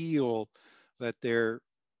appeal that they're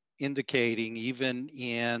indicating, even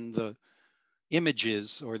in the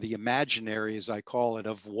images, or the imaginary, as I call it,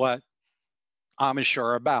 of what Amish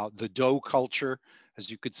are about. The dough culture,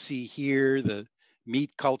 as you could see here, the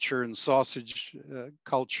meat culture and sausage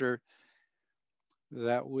culture,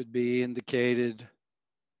 that would be indicated.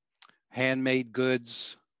 Handmade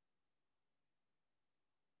goods,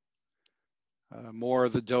 more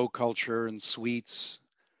of the dough culture and sweets.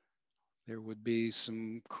 There would be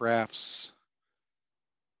some crafts.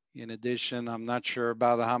 In addition, I'm not sure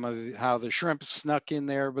about how the shrimp snuck in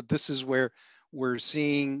there, but this is where we're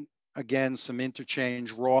seeing, again, some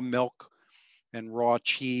interchange, raw milk and raw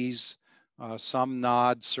cheese, some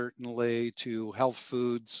nod certainly to health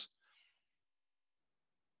foods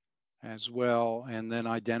as well, and then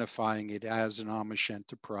identifying it as an Amish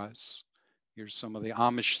enterprise. Here's some of the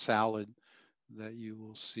Amish salad that you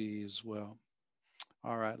will see as well.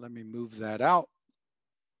 All right, let me move that out.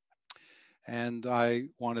 And I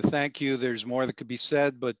want to thank you. There's more that could be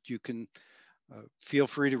said, but you can feel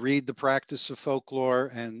free to read The Practice of Folklore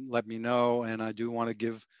and let me know. And I do want to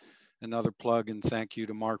give another plug and thank you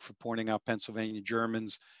to Mark for pointing out Pennsylvania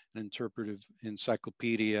Germans, an interpretive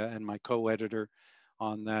encyclopedia, and my co-editor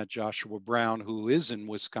on that, Joshua Brown, who is in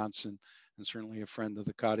Wisconsin and certainly a friend of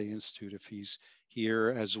the Kade Institute if he's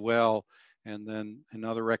here as well. And then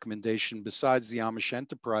another recommendation besides the Amish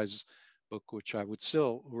Enterprise book, which I would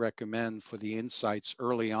still recommend for the insights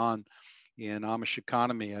early on in Amish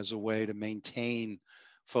economy as a way to maintain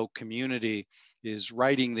folk community, is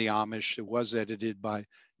Writing the Amish. It was edited by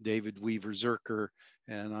David Weaver Zerker,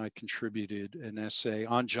 and I contributed an essay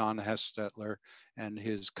on John Hostetler and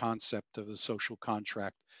his concept of the social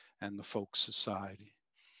contract and the folk society.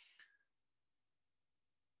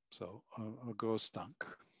 So a ghost dunk.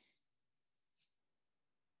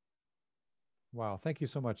 Wow, thank you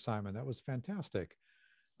so much, Simon. That was fantastic.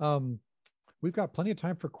 We've got plenty of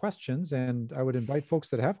time for questions, and I would invite folks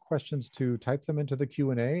that have questions to type them into the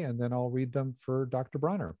Q&A, and then I'll read them for Dr.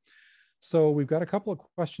 Bronner. So we've got a couple of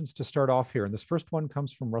questions to start off here. And this first one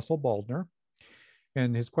comes from Russell Baldner.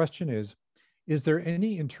 And his question is there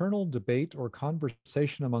any internal debate or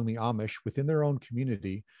conversation among the Amish within their own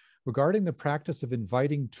community regarding the practice of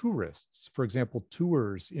inviting tourists, for example,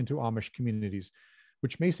 tours into Amish communities,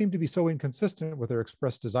 which may seem to be so inconsistent with their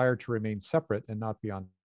expressed desire to remain separate and not be on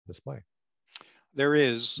display? There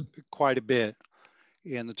is quite a bit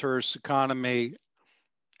in the tourist economy,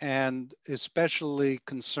 and especially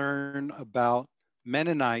concern about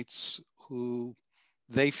Mennonites who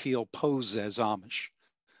they feel pose as Amish.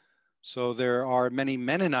 So there are many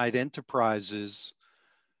Mennonite enterprises,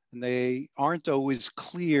 and they aren't always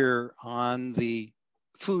clear on the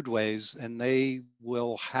foodways, and they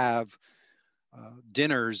will have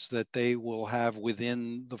dinners that they will have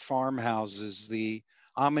within the farmhouses. The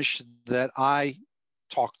Amish that I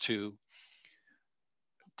talk to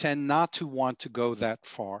tend not to want to go that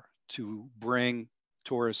far to bring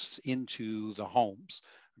tourists into the homes.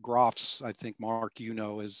 Groff's, I think, Mark, you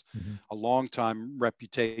know, is a long time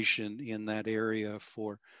reputation in that area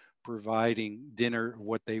for providing dinner,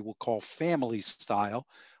 what they will call family style,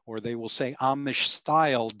 or they will say Amish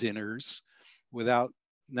style dinners without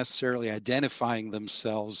necessarily identifying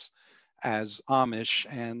themselves as Amish.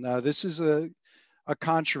 And this is a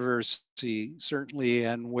controversy, certainly,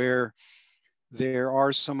 and where there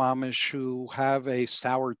are some Amish who have a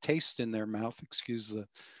sour taste in their mouth, excuse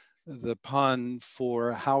the pun,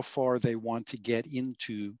 for how far they want to get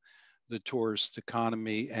into the tourist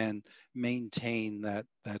economy and maintain that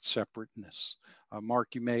separateness.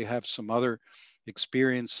 Mark, you may have some other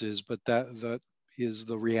experiences, but that is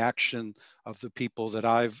the reaction of the people that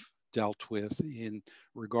I've dealt with in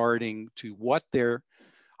regarding to what their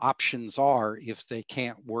options are if they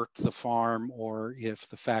can't work the farm or if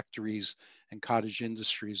the factories and cottage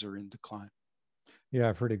industries are in decline. Yeah,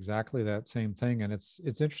 I've heard exactly that same thing, and it's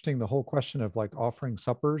interesting. The whole question of like offering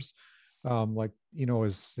suppers, like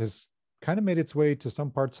has kind of made its way to some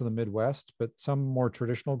parts of the Midwest, but some more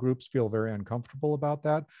traditional groups feel very uncomfortable about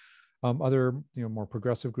that. Other more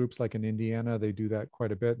progressive groups like in Indiana, they do that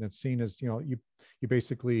quite a bit, and it's seen as you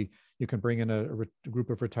basically you can bring in a group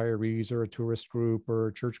of retirees or a tourist group or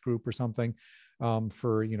a church group or something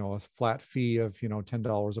for a flat fee of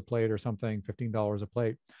 $10 a plate or something, $15 a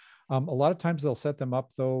plate. A lot of times they'll set them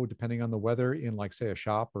up though, depending on the weather, in like say a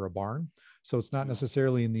shop or a barn. So it's not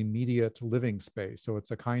necessarily in the immediate living space. So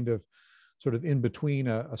it's a kind of sort of in between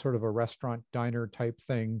a sort of a restaurant diner type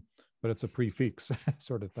thing, but it's a prefix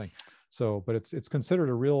sort of thing. So, but it's considered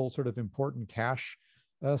a real sort of important cash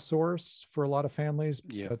source for a lot of families.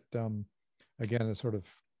 Yeah. But again, it's sort of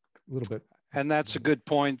a little bit. And that's a good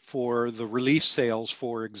point for the relief sales,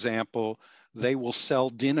 for example. They will sell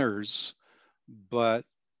dinners, but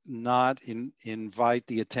not invite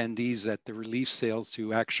the attendees at the relief sales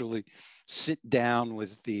to actually sit down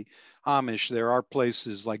with the Amish. There are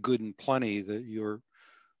places like Good and Plenty that you're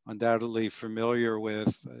undoubtedly familiar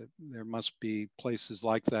with. There must be places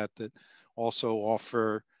like that that also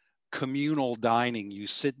offer communal dining. You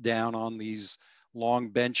sit down on these long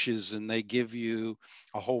benches and they give you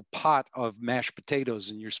a whole pot of mashed potatoes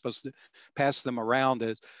and you're supposed to pass them around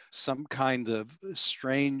as some kind of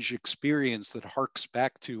strange experience that harks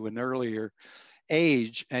back to an earlier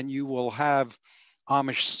age. And you will have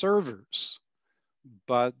Amish servers,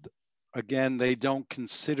 but again, they don't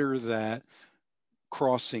consider that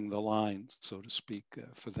crossing the line, so to speak,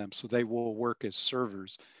 for them. So they will work as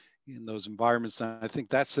servers in those environments. And I think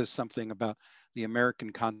that says something about the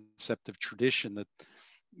American concept of tradition, that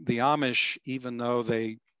the Amish, even though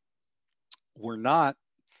they were not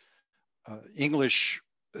English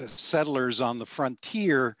settlers on the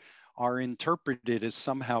frontier, are interpreted as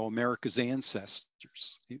somehow America's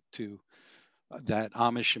ancestors to that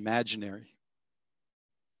Amish imaginary.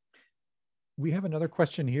 We have another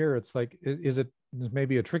question here. It's like, is it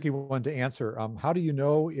maybe a tricky one to answer? How do you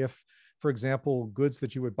know if, for example, goods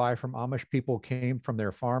that you would buy from Amish people came from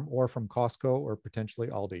their farm or from Costco or potentially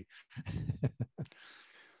Aldi?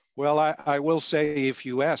 Well, I will say if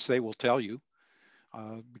you ask, they will tell you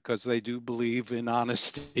because they do believe in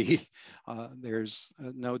honesty. There's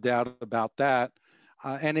no doubt about that.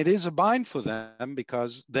 And it is a bind for them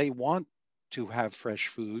because they want to have fresh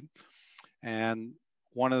food. And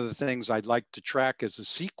one of the things I'd like to track as a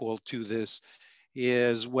sequel to this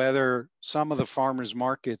is whether some of the farmers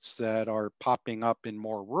markets that are popping up in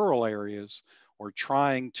more rural areas or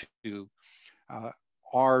trying to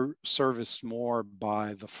are serviced more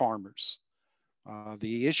by the farmers.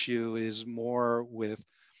 The issue is more with,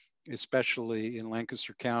 especially in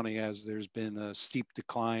Lancaster County, as there's been a steep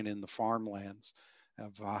decline in the farmlands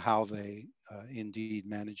of how they indeed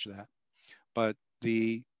manage that. But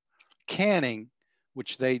the canning,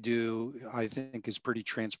 which they do, I think is pretty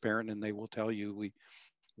transparent, and they will tell you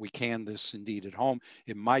we can this indeed at home.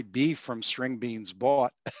 It might be from string beans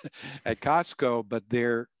bought at Costco, but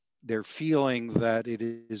they're feeling that it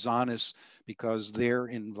is honest because they're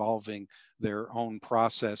involving their own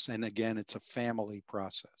process. And again, it's a family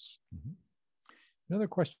process. Mm-hmm. Another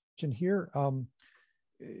question here.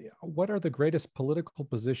 What are the greatest political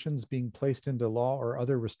positions being placed into law or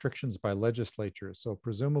other restrictions by legislatures? So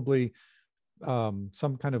presumably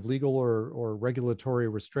some kind of legal or regulatory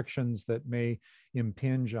restrictions that may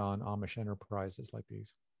impinge on Amish enterprises like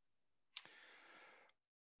these.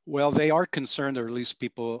 Well, they are concerned, or at least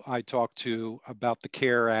people I talk to, about the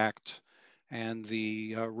CARE Act and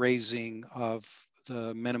the raising of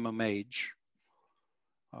the minimum age.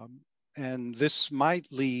 And this might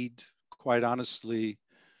lead, quite honestly,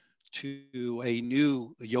 to a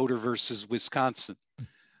new Yoder versus Wisconsin.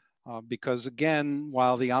 Because again,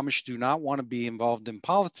 while the Amish do not want to be involved in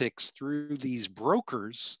politics through these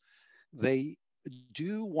brokers, they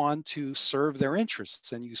do want to serve their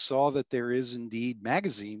interests. And you saw that there is indeed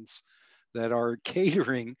magazines that are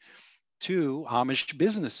catering to Amish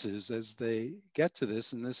businesses as they get to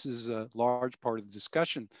this. And this is a large part of the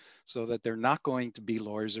discussion, so that they're not going to be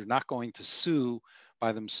lawyers, they're not going to sue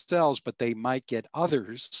by themselves, but they might get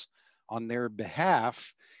others on their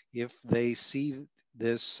behalf if they see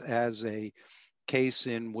this as a case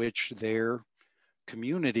in which their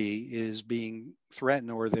community is being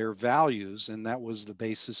threatened or their values. And that was the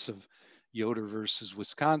basis of Yoder versus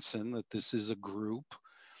Wisconsin, that this is a group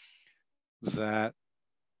that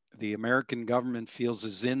the American government feels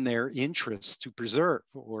is in their interest to preserve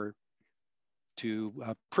or to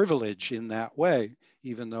privilege in that way,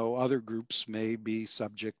 even though other groups may be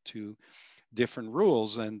subject to different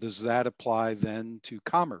rules. And does that apply then to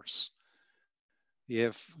commerce?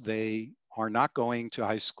 If they are not going to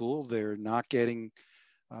high school, they're not getting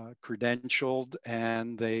credentialed,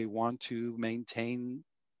 and they want to maintain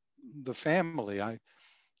the family.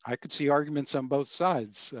 I could see arguments on both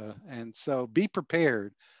sides. And so be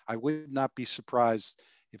prepared. I would not be surprised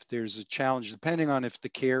if there's a challenge, depending on if the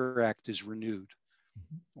CARE Act is renewed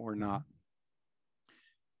or not.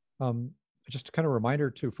 Just kind of a reminder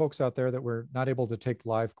to folks out there that we're not able to take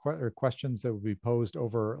live questions that will be posed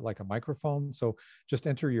over like a microphone. So just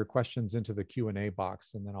enter your questions into the Q&A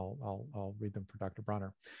box, and then I'll read them for Dr.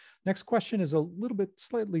 Bronner. Next question is a little bit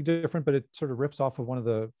slightly different, but it sort of rips off of one of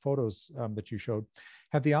the photos that you showed.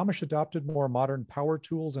 Have the Amish adopted more modern power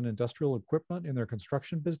tools and industrial equipment in their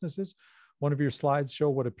construction businesses? One of your slides show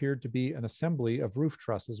what appeared to be an assembly of roof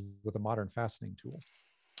trusses with a modern fastening tool.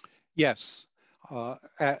 Yes.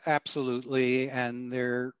 Absolutely. And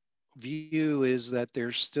their view is that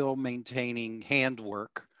they're still maintaining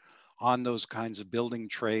handwork on those kinds of building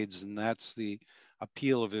trades, and that's the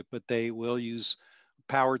appeal of it. But they will use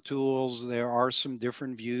power tools. There are some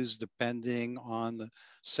different views depending on the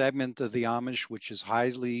segment of the Amish, which is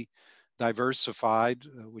highly diversified,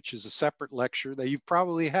 which is a separate lecture that you've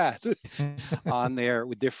probably had on there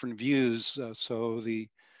with different views. So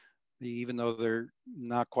even though they're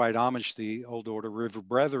not quite Amish, the Old Order River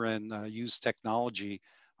Brethren use technology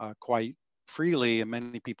quite freely, and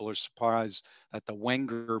many people are surprised that the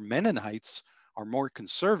Wenger Mennonites are more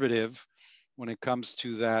conservative when it comes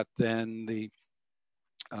to that than the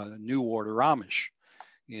New Order Amish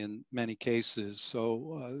in many cases.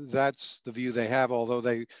 So that's the view they have, although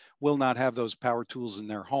they will not have those power tools in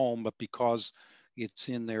their home, but because it's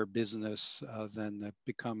in their business, then that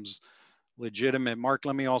becomes legitimate. Mark,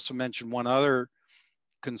 let me also mention one other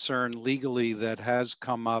concern legally that has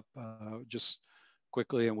come up just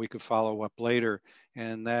quickly, and we could follow up later,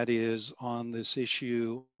 and that is on this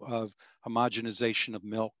issue of homogenization of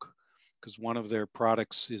milk, because one of their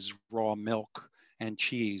products is raw milk and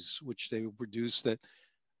cheese, which they produce that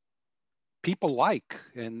people like,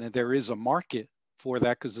 and there is a market for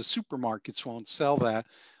that because the supermarkets won't sell that.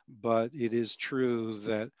 But it is true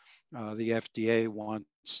that the FDA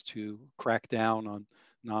wants to crack down on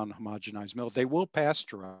non-homogenized milk. They will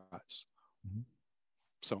pasteurize. Mm-hmm.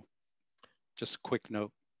 So just a quick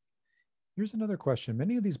note. Here's another question.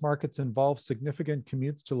 Many of these markets involve significant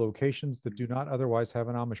commutes to locations that do not otherwise have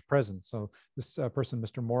an Amish presence. So this person,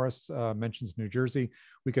 Mr. Morris, mentions New Jersey.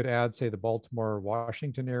 We could add, say, the Baltimore,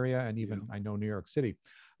 Washington area, and even, I know, New York City.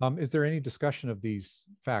 Is there any discussion of these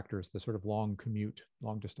factors, the sort of long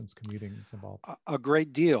distance commuting that's involved? A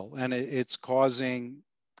great deal. And it's causing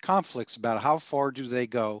conflicts about how far do they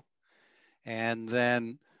go, and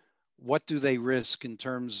then what do they risk in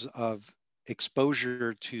terms of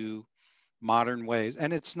exposure to modern ways.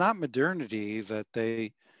 And it's not modernity that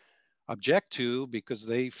they object to because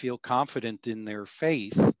they feel confident in their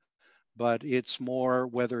faith, but it's more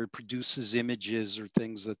whether it produces images or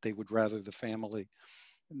things that they would rather the family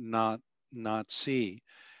not not see.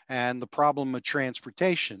 And the problem of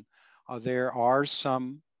transportation, there are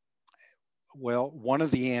some, well, one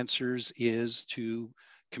of the answers is to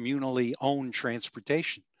communally own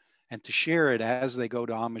transportation and to share it as they go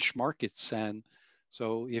to Amish markets. And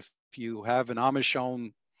so if you have an Amish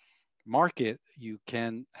owned market, you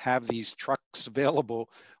can have these trucks available,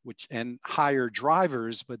 which and hire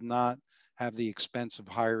drivers, but not have the expense of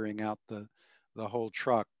hiring out the whole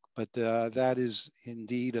truck. But that is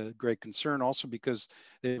indeed a great concern, also because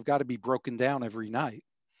they've got to be broken down every night.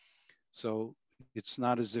 So it's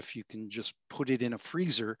not as if you can just put it in a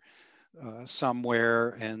freezer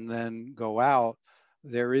somewhere and then go out.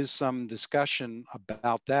 There is some discussion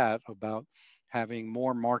about that, about having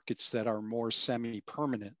more markets that are more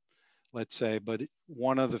semi-permanent, let's say. But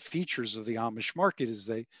one of the features of the Amish market is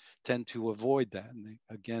they tend to avoid that. And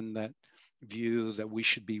they, again, that view that we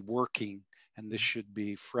should be working and this should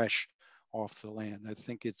be fresh off the land. I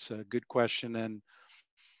think it's a good question and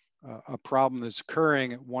a problem that's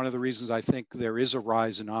occurring. One of the reasons I think there is a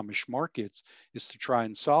rise in Amish markets is to try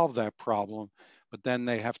and solve that problem, but then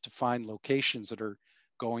they have to find locations that are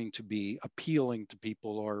going to be appealing to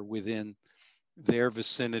people or within their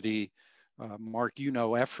vicinity. Mark, you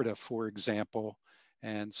know Ephrata, for example,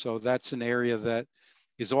 and so that's an area that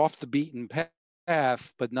is off the beaten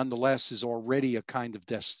path, but nonetheless is already a kind of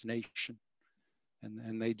destination.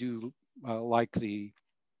 And they do like the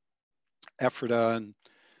Ephrata and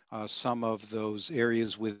some of those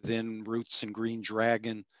areas within Roots and Green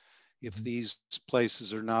Dragon. If these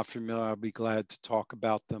places are not familiar, I'll be glad to talk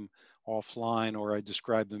about them offline, or I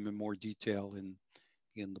describe them in more detail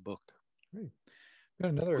in the book. Great.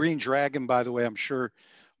 Got another Green Dragon, by the way, I'm sure,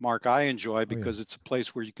 Mark, I enjoy because it's a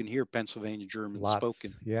place where you can hear Pennsylvania German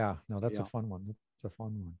spoken. Yeah, no, that's a fun one. That's a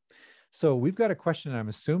fun one. So we've got a question. I'm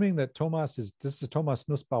assuming that this is Thomas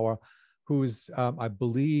Nussbauer, who's, I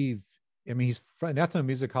believe, I mean, he's an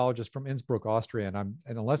ethnomusicologist from Innsbruck, Austria, and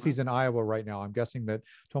unless he's in Iowa right now, I'm guessing that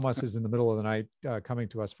Thomas is in the middle of the night coming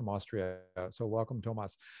to us from Austria. So welcome,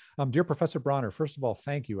 Thomas. Dear Professor Bronner, first of all,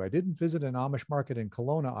 thank you. I didn't visit an Amish market in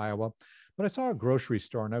Kelowna, Iowa, but I saw a grocery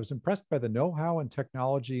store and I was impressed by the know-how and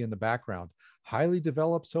technology in the background. Highly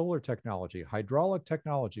developed solar technology, hydraulic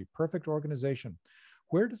technology, perfect organization.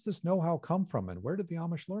 Where does this know-how come from and where did the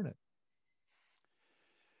Amish learn it?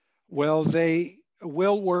 Well, they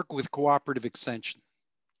will work with cooperative extension.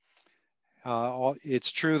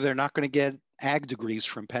 It's true they're not going to get ag degrees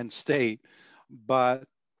from Penn State, but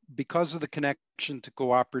because of the connection to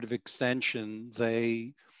cooperative extension,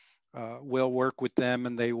 they will work with them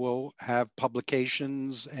and they will have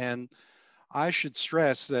publications. And I should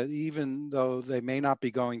stress that even though they may not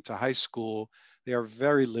be going to high school, they are a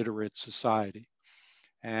very literate society.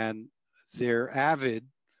 And they're avid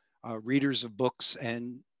readers of books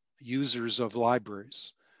and users of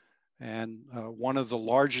libraries. And one of the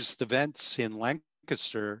largest events in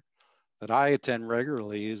Lancaster that I attend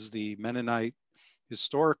regularly is the Mennonite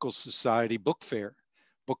Historical Society Book Fair,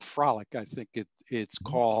 Book Frolic, I think it's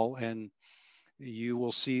called. And you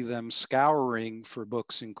will see them scouring for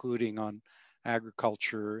books, including on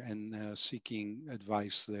agriculture and seeking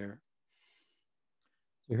advice there.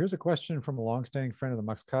 So here's a question from a longstanding friend of the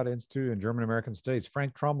Max Kade Institute and German American Studies,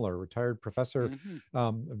 Frank Trommler, retired professor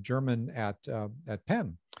of German at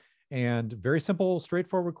Penn. And very simple,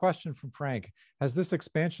 straightforward question from Frank. Has this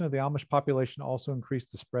expansion of the Amish population also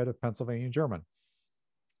increased the spread of Pennsylvania German?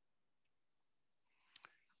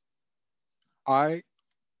 I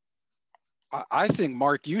think,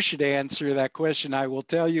 Mark, you should answer that question. I will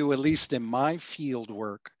tell you, at least in my field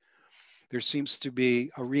work, there seems to be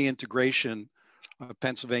a reintegration of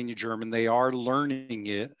Pennsylvania German. They are learning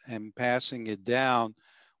it and passing it down.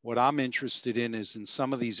 What I'm interested in is in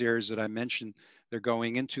some of these areas that I mentioned, they're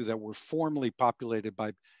going into that were formerly populated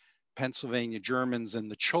by Pennsylvania Germans,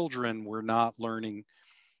 and the children were not learning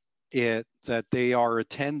it, that they are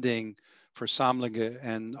attending for Samlinge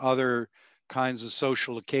and other kinds of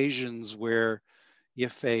social occasions where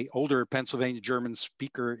if a older Pennsylvania German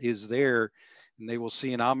speaker is there and they will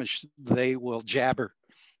see an Amish, they will jabber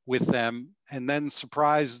with them and then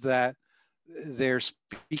surprised that they're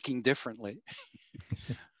speaking differently.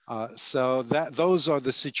 So those are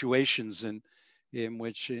the situations in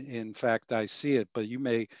which, in fact, I see it. But you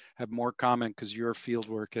may have more comment because your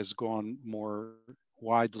fieldwork has gone more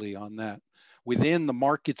widely on that. Within the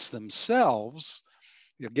markets themselves,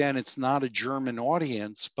 again, it's not a German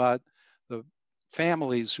audience, but the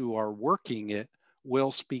families who are working it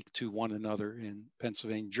will speak to one another in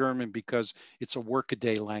Pennsylvania German because it's a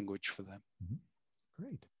workaday language for them.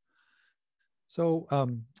 Great. So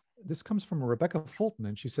this comes from Rebecca Fulton,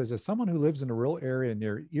 and she says, as someone who lives in a rural area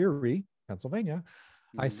near Erie, Pennsylvania,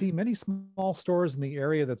 I see many small stores in the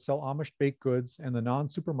area that sell Amish baked goods and the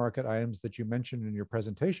non-supermarket items that you mentioned in your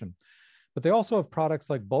presentation. But they also have products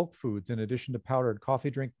like bulk foods in addition to powdered coffee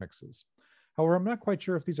drink mixes. However, I'm not quite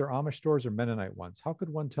sure if these are Amish stores or Mennonite ones. How could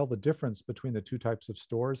one tell the difference between the two types of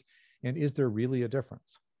stores? And is there really a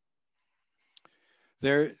difference?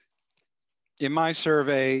 There, in my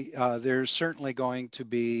survey, there's certainly going to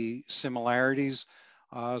be similarities.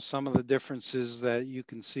 Some of the differences that you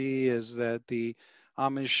can see is that the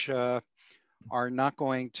Amish are not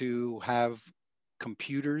going to have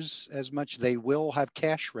computers as much. They will have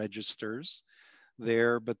cash registers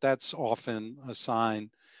there, but that's often a sign.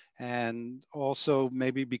 And also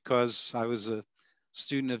maybe because I was a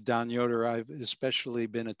student of Don Yoder, I've especially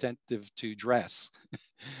been attentive to dress,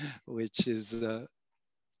 which is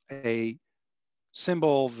a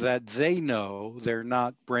symbol that they know they're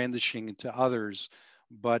not brandishing to others,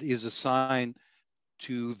 but is a sign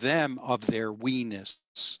to them of their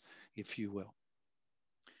we-ness, if you will.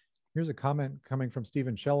 Here's a comment coming from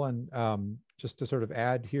Stephen Shellen, just to sort of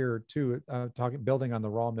add here too, building on the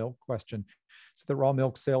raw milk question. So the raw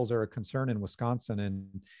milk sales are a concern in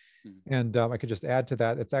Wisconsin, and I could just add to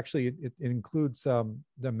that. It's actually it includes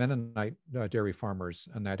the Mennonite dairy farmers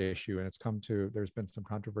on that issue, and there's been some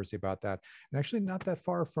controversy about that. And actually, not that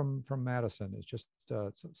far from Madison. It's just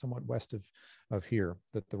somewhat west of here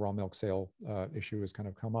that the raw milk sale issue has kind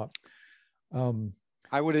of come up.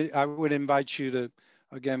 I would invite you to,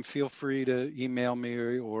 again, feel free to email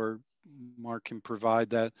me or Mark can provide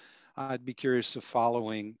that. I'd be curious to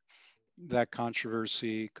following that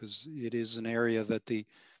controversy because it is an area that the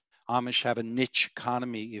Amish have a niche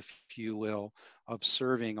economy, if you will, of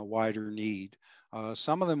serving a wider need.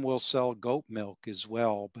 Some of them will sell goat milk as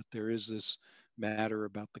well, but there is this matter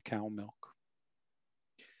about the cow milk.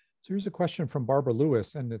 So here's a question from Barbara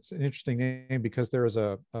Lewis, and it's an interesting name because there is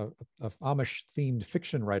a Amish-themed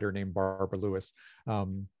fiction writer named Barbara Lewis,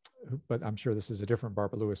 but I'm sure this is a different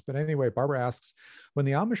Barbara Lewis. But anyway, Barbara asks, when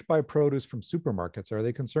the Amish buy produce from supermarkets, are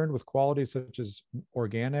they concerned with qualities such as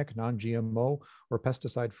organic, non-GMO, or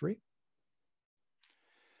pesticide-free?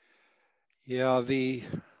 Yeah, the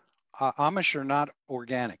Amish are not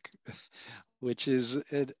organic, which is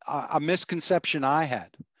a misconception I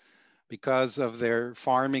had because of their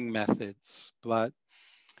farming methods. But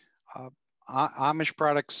Amish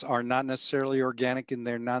products are not necessarily organic, and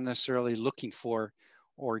they're not necessarily looking for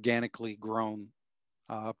organically grown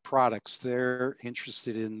products. They're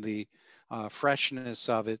interested in the freshness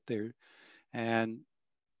of it.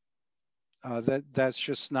 That's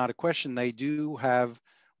just not a question. They do have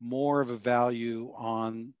more of a value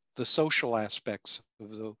on the social aspects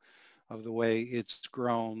of the way it's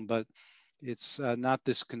grown, but it's not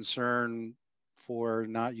this concern for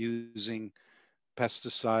not using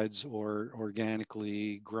pesticides or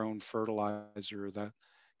organically grown fertilizer, that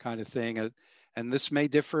kind of thing. And this may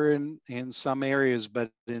differ in some areas, but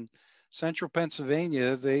in central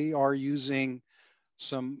Pennsylvania, they are using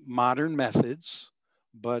some modern methods,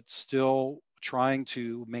 but still trying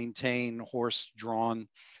to maintain horse-drawn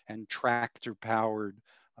and tractor-powered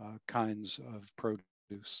kinds of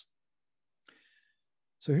produce.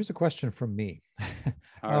 So here's a question from me.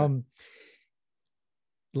 All right.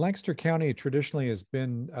 Lancaster County traditionally has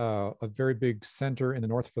been a very big center in the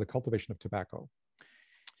north for the cultivation of tobacco.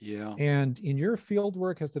 Yeah. And in your field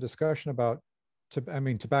work, has the discussion about,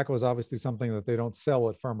 tobacco is obviously something that they don't sell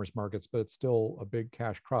at farmers markets, but it's still a big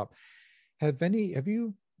cash crop. Have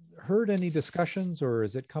you heard any discussions, or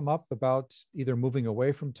has it come up about either moving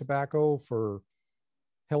away from tobacco for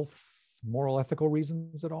health, moral, ethical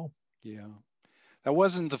reasons at all? Yeah. That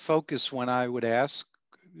wasn't the focus when I would ask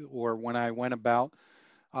or when I went about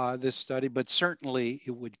this study, but certainly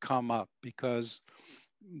it would come up because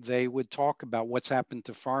they would talk about what's happened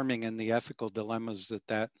to farming and the ethical dilemmas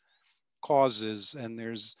that causes. And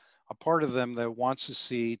there's a part of them that wants to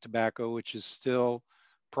see tobacco, which is still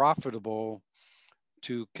profitable,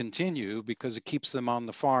 to continue because it keeps them on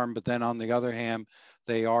the farm. But then on the other hand,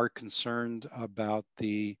 they are concerned about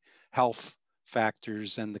the health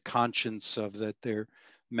factors and the conscience of that they're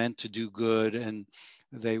meant to do good, and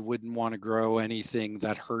they wouldn't want to grow anything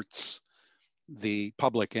that hurts the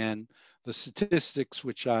public. And the statistics,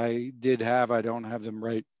 which I did have, I don't have them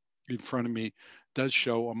right in front of me, does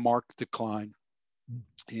show a marked decline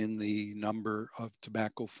in the number of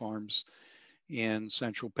tobacco farms in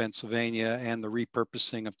central Pennsylvania and the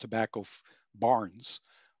repurposing of tobacco barns,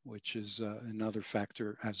 which is another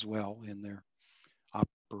factor as well in their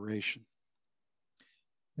operation.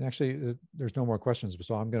 And actually, there's no more questions,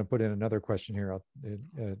 so I'm going to put in another question here.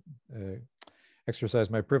 exercise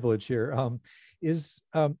my privilege here. Have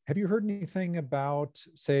you heard anything about,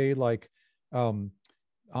 say, like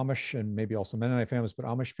Amish and maybe also Mennonite families, but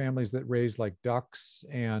Amish families that raise like ducks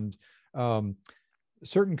and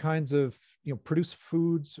certain kinds of, produce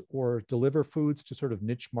foods or deliver foods to sort of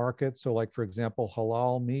niche markets? So like, for example,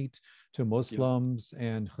 halal meat to Muslims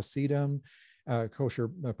and Hasidim, kosher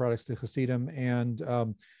products to Hasidim. And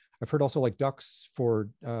I've heard also like ducks for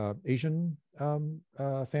Asian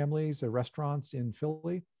families or restaurants in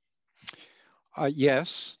Philly.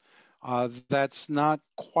 Yes, that's not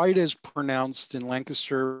quite as pronounced in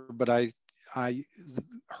Lancaster, but I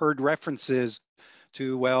heard references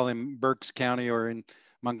to, well, in Berks County or in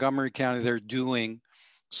Montgomery County, they're doing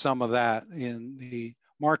some of that in the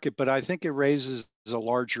market. But I think it raises a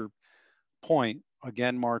larger point,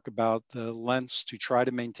 again, Mark, about the lens to try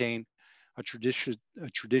to maintain a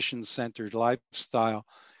tradition-centered lifestyle.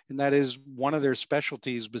 And that is one of their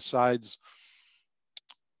specialties besides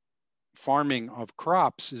farming of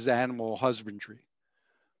crops is animal husbandry.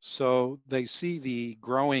 So they see the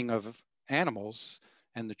growing of animals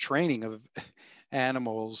and the training of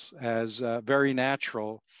animals as very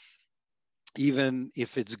natural, even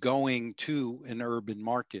if it's going to an urban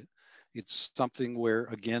market. It's something where,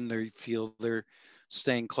 again, they feel they're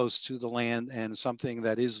staying close to the land, and something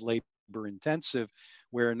that is labor intensive,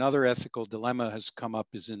 where another ethical dilemma has come up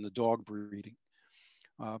is in the dog breeding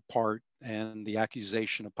part and the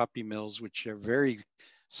accusation of puppy mills, which are very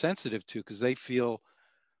sensitive to because they feel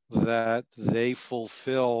that they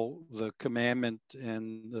fulfill the commandment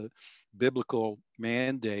and the biblical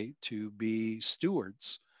mandate to be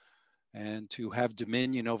stewards and to have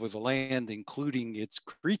dominion over the land, including its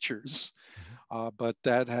creatures. But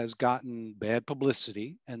that has gotten bad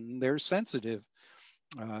publicity, and they're sensitive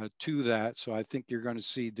to that. So I think you're going to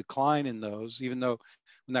see decline in those, even though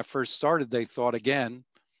when that first started, they thought, again,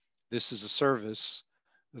 this is a service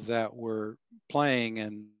that we're playing.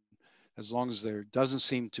 And as long as there doesn't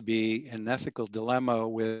seem to be an ethical dilemma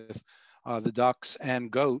with the ducks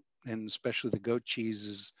and goat, and especially the goat cheese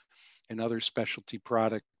is another specialty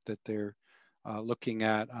product that they're looking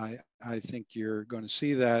at, I think you're going to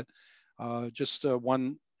see that. Just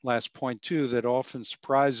one last point too that often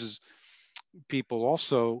surprises people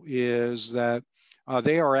also is that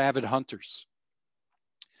they are avid hunters.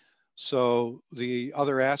 So the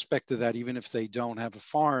other aspect of that, even if they don't have a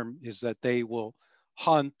farm, is that they will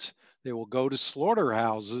hunt, they will go to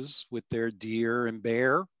slaughterhouses with their deer and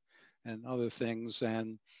bear and other things.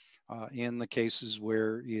 And in the cases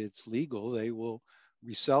where it's legal, they will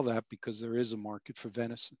resell that because there is a market for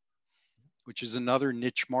venison, which is another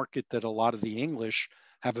niche market that a lot of the English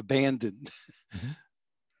have abandoned. Mm-hmm.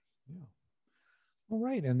 Yeah. All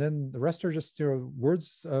right. And then the rest are just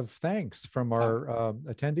words of thanks from our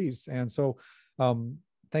attendees. And so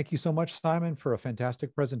thank you so much, Simon, for a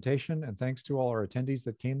fantastic presentation. And thanks to all our attendees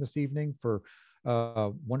that came this evening for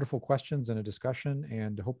wonderful questions and a discussion,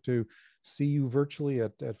 and hope to see you virtually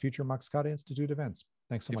at future Max Kade Institute events.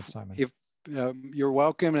 Thanks so much, Simon. If you're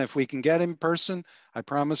welcome. And if we can get in person, I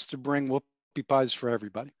promise to bring whoopie pies for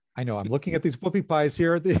everybody. I know. I'm looking at these whoopie pies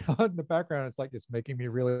here in the background. It's like, it's making me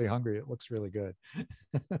really hungry. It looks really good.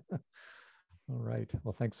 All right.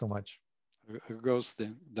 Well, thanks so much. Groß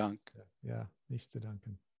Dank. Yeah. Nicht zu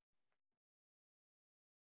danken.